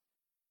cat.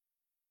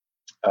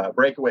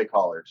 Breakaway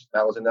collars.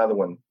 That was another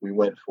one we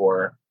went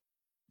for.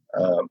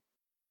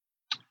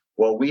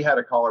 We had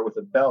a collar with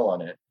a bell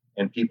on it,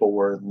 and people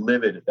were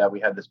livid that we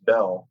had this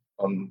bell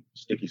on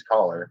Sticky's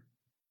collar.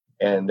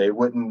 and they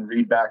wouldn't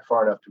read back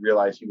far enough to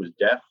realize he was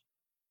deaf.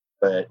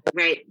 But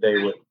right.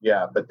 People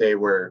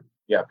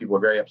were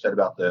very upset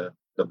about the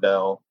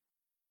bell.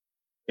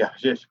 Yeah,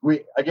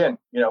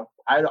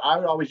 I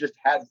always just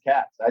had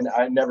cats.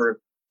 I never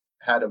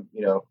had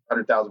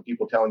 100,000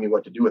 people telling me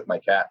what to do with my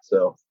cat.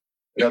 So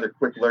another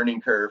quick learning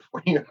curve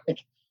where you're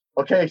like,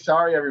 okay,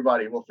 sorry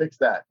everybody, we'll fix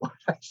that.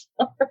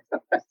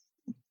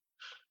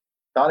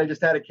 Thought I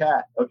just had a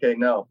cat. Okay,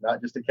 no,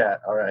 not just a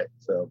cat. All right.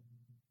 So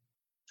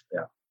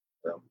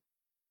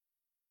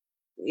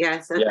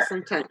yeah. So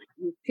sometimes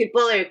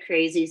people are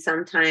crazy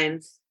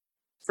sometimes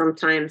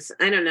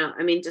I don't know.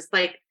 I mean, just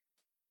like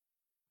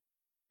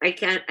I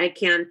don't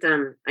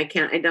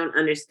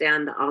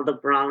understand all the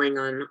brawling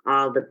on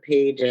all the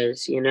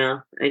pages,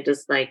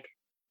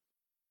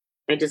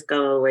 I just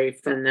go away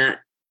from that.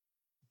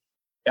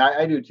 Yeah,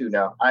 I do too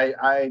now.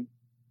 I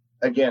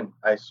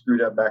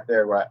screwed up back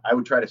there where I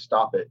would try to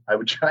stop it. I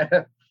would try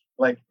to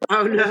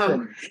oh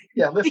no.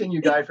 Listen,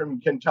 you guy from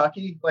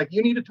Kentucky,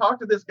 you need to talk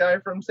to this guy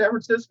from San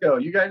Francisco.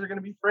 You guys are going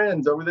to be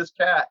friends over this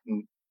cat.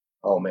 And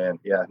oh man,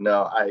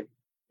 I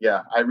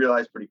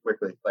realized pretty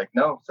quickly,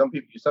 no, some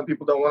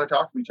people don't want to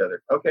talk to each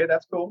other. Okay,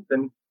 that's cool.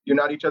 Then you're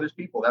not each other's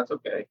people. That's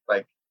okay.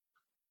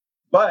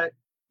 But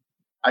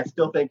I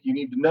still think you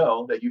need to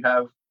know that you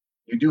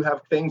do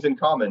have things in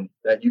common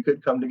that you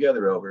could come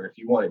together over if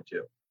you wanted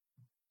to.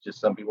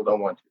 Just some people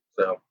don't want to.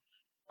 So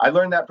I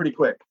learned that pretty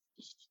quick.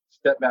 Just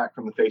step back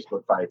from the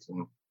Facebook fights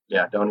and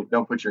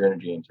don't put your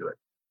energy into it.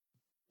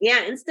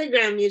 Yeah,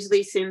 Instagram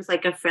usually seems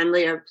like a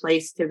friendlier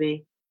place to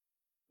me.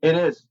 It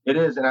is.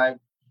 And I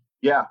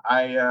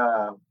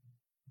I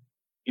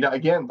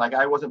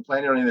wasn't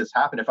planning on any of this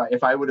happen.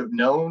 If I would have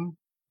known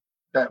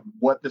that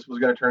what this was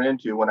going to turn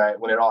into when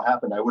it all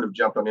happened, I would have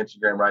jumped on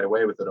Instagram right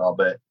away with it all.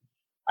 But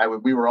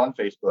we were on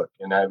Facebook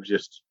and I was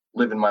just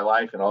living my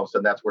life, and all of a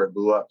sudden that's where it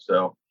blew up.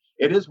 So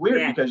it is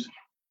weird because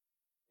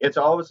it's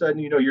all of a sudden,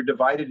 you're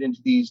divided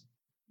into these.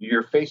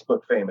 You're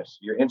Facebook famous,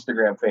 you're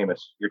Instagram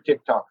famous, you're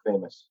TikTok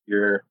famous,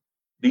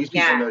 these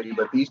people know you,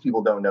 but these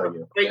people don't know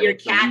you. But you're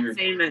cat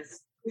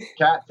famous.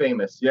 Cat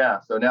famous, yeah.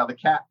 So now the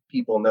cat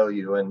people know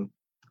you, and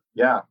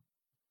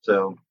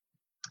so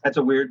that's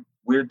a weird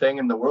thing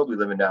in the world we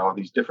live in now. All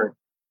these different,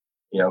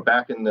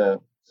 back in the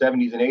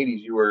 70s and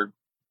 80s, you were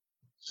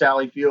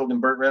Sally Field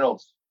and Burt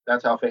Reynolds.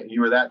 That's how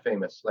you were that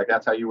famous.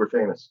 That's how you were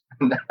famous.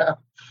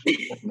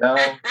 No,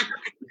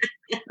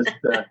 just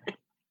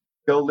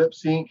go lip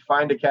sync,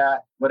 find a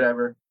cat,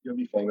 whatever. You'll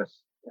be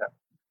famous. Yeah.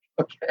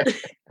 Okay.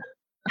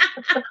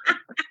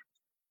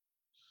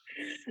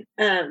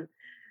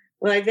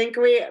 Well, I think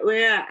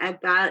we're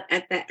about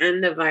at the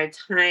end of our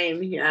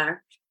time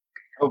here.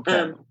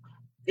 Okay.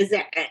 Is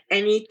there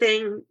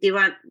anything do you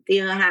want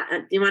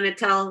to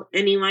tell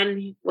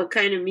anyone what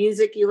kind of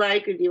music you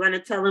like, or do you want to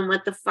tell them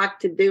what the fuck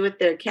to do with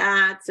their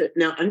cats?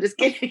 No, I'm just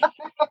kidding.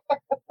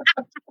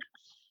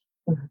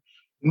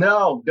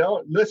 No,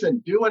 don't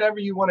listen. Do whatever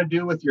you want to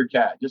do with your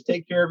cat. Just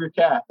take care of your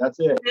cat.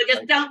 That's it.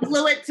 Just don't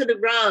glue it to the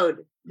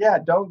road. Yeah,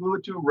 don't glue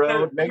it to a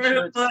road. Make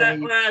sure it's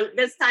safe.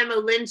 This time a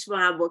lynch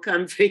mob will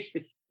come for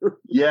you.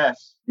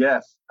 Yes.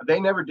 They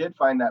never did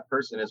find that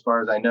person, as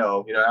far as I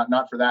know.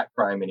 Not for that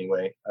crime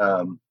anyway.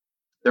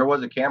 There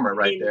was a camera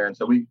right there, and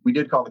so we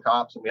did call the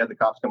cops, and we had the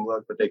cops come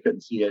look, but they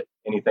couldn't see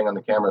anything on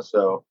the camera.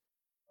 So,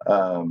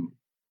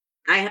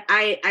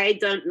 I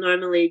don't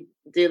normally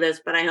do this,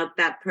 but I hope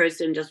that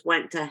person just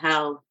went to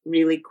hell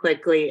really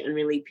quickly and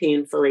really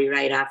painfully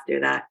right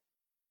after that.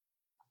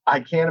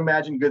 I can't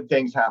imagine good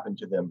things happen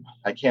to them.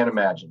 I can't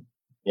imagine.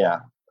 Yeah.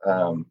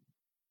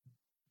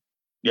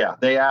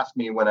 They asked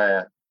me when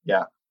that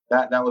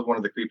was one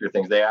of the creepier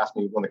things. They asked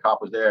me when the cop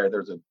was there.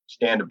 There's a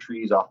stand of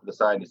trees off to the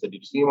side, and he said,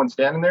 "Did you see anyone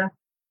standing there?"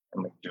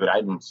 I'm like, "Dude,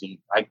 I didn't see.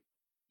 I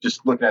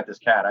just looking at this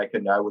cat. I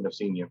wouldn't have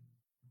seen you."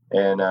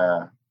 And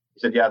he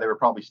said, "Yeah, they were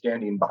probably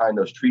standing behind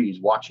those trees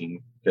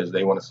watching because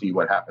they want to see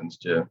what happens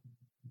to."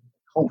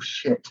 Oh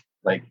shit!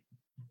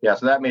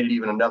 So that made it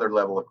even another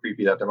level of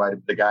creepy that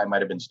the guy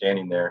might have been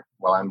standing there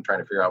while I'm trying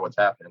to figure out what's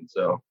happening.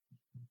 So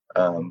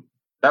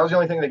that was the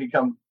only thing they could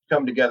come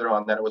together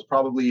on. That it was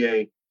probably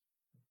a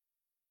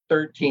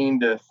 13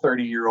 to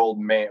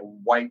 30-year-old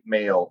white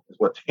male is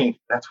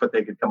that's what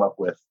they could come up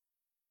with.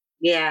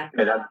 Yeah.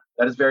 Okay,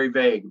 that is very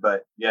vague,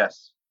 but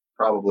yes,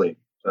 probably.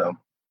 So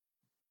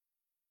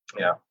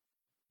yeah.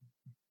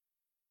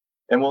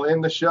 And we'll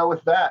end the show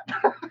with that.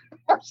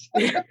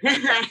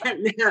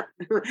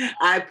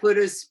 I put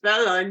a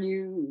spell on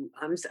you.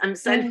 I'm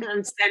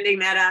sending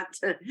that out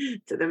to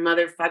the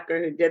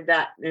motherfucker who did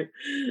that.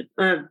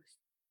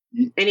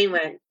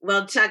 Anyway,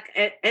 well, Chuck,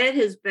 it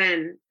has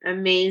been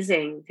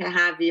amazing to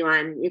have you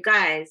on. You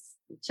guys,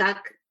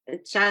 Chuck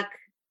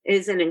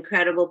is an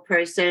incredible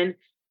person.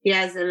 He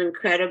has an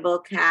incredible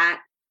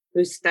cat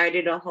who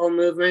started a whole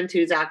movement,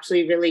 who's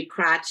actually really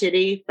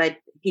crotchety, but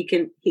he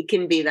can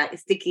be that.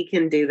 Sticky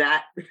can do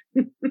that.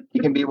 He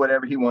can be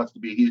whatever he wants to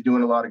be. He's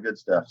doing a lot of good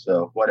stuff.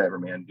 So whatever,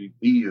 man. Be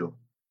you.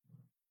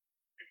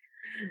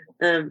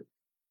 It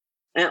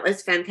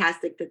was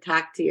fantastic to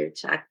talk to you,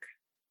 Chuck.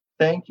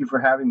 Thank you for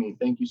having me.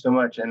 Thank you so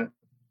much. And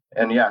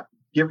yeah,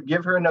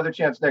 give her another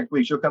chance next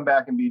week. She'll come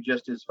back and be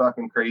just as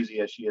fucking crazy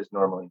as she is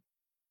normally.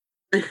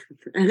 Yeah,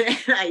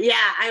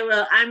 I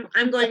will.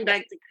 I'm going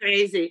back to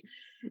crazy.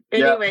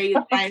 Anyway,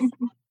 you guys,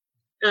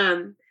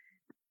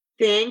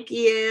 thank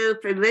you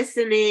for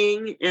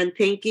listening, and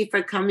thank you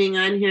for coming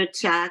on here,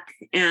 Chuck.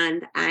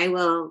 And I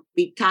will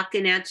be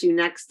talking at you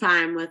next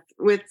time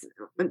with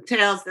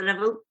tales that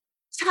have a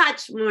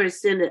touch more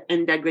sin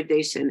and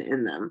degradation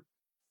in them.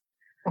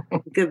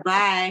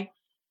 Goodbye.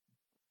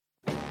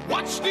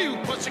 What's new,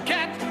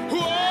 pussycat? Whoa,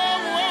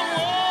 whoa,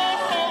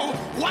 whoa.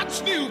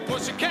 What's new,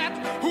 pussycat?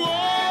 Whoa,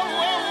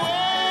 whoa, whoa,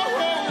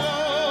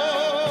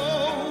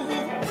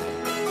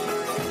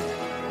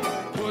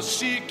 whoa.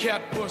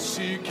 Pussycat,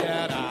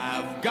 pussycat,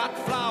 I've got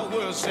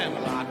flowers and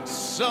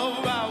lots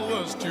of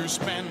hours to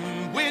spend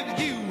with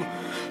you.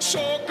 So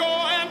go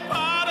and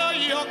powder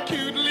your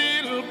cute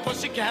little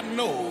pussycat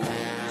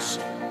nose.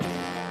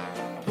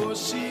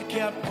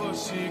 Pussycat,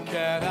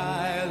 pussycat,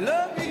 I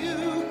love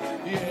you.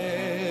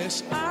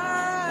 Yes,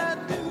 I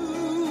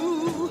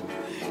do.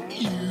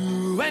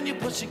 You and your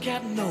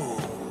pussycat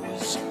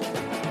nose.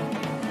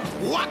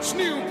 What's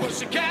new,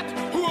 pussycat?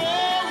 Whoa,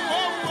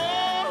 whoa,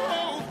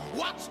 whoa.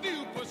 What's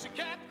new,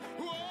 pussycat?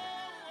 Whoa, whoa, whoa.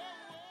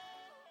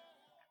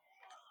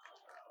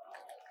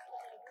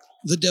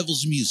 The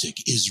Devil's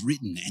Music is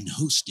written and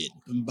hosted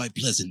by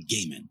Pleasant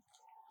Gaiman.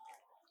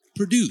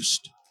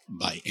 Produced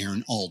by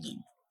Aaron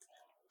Alden.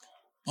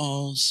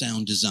 All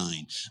sound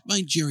design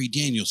by Jerry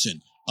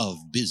Danielson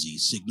of Busy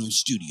Signal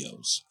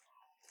Studios.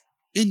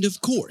 And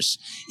of course,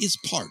 is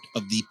part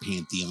of the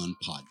Pantheon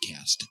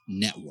Podcast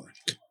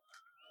Network.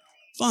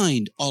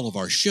 Find all of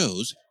our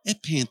shows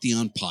at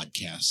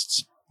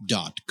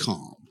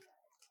pantheonpodcasts.com.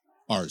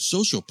 Our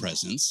social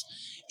presence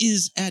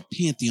is at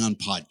Pantheon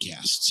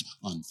Podcasts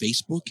on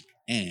Facebook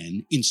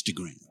and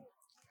Instagram.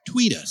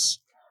 Tweet us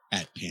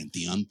at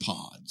Pantheon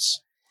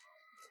Pods.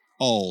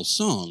 All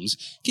songs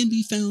can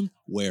be found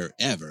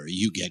wherever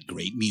you get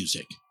great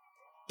music.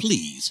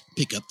 Please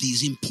pick up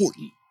these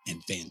important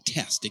and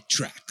fantastic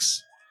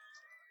tracks.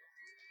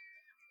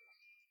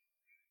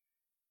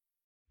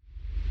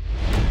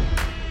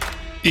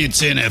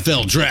 It's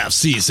NFL draft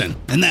season,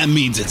 and that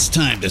means it's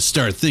time to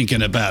start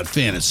thinking about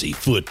fantasy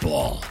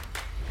football.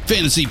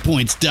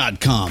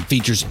 FantasyPoints.com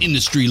features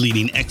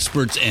industry-leading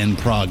experts and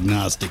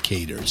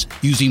prognosticators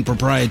using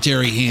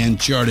proprietary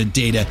hand-charted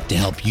data to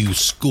help you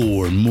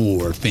score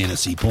more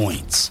fantasy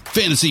points.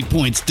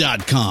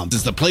 FantasyPoints.com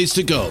is the place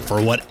to go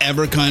for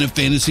whatever kind of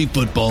fantasy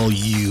football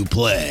you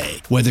play.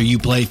 Whether you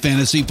play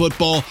fantasy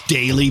football,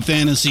 daily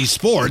fantasy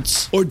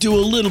sports, or do a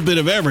little bit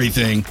of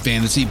everything,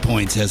 Fantasy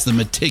Points has the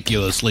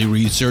meticulously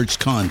researched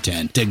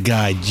content to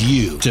guide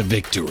you to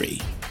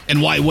victory. And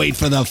why wait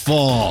for the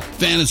fall?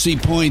 Fantasy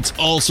Points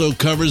also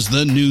covers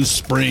the new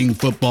spring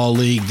football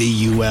league,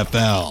 the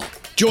UFL.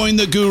 Join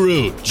the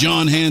guru,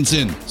 John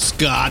Hansen,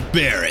 Scott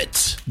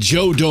Barrett,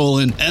 Joe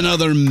Dolan, and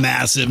other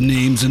massive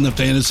names in the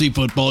fantasy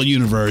football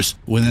universe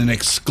with an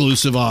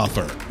exclusive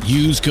offer.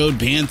 Use code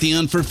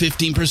Pantheon for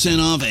 15%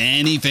 off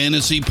any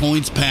Fantasy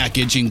Points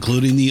package,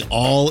 including the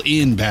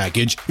all-in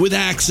package, with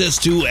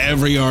access to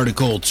every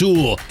article,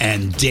 tool,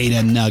 and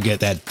data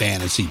nugget that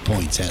Fantasy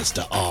Points has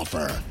to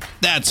offer.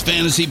 That's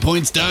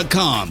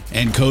FantasyPoints.com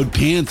and code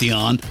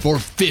Pantheon for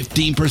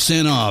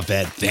 15% off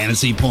at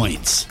Fantasy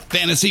Points.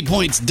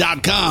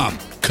 FantasyPoints.com,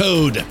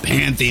 code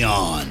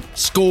Pantheon.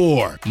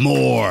 Score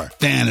more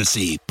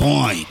fantasy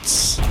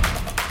points.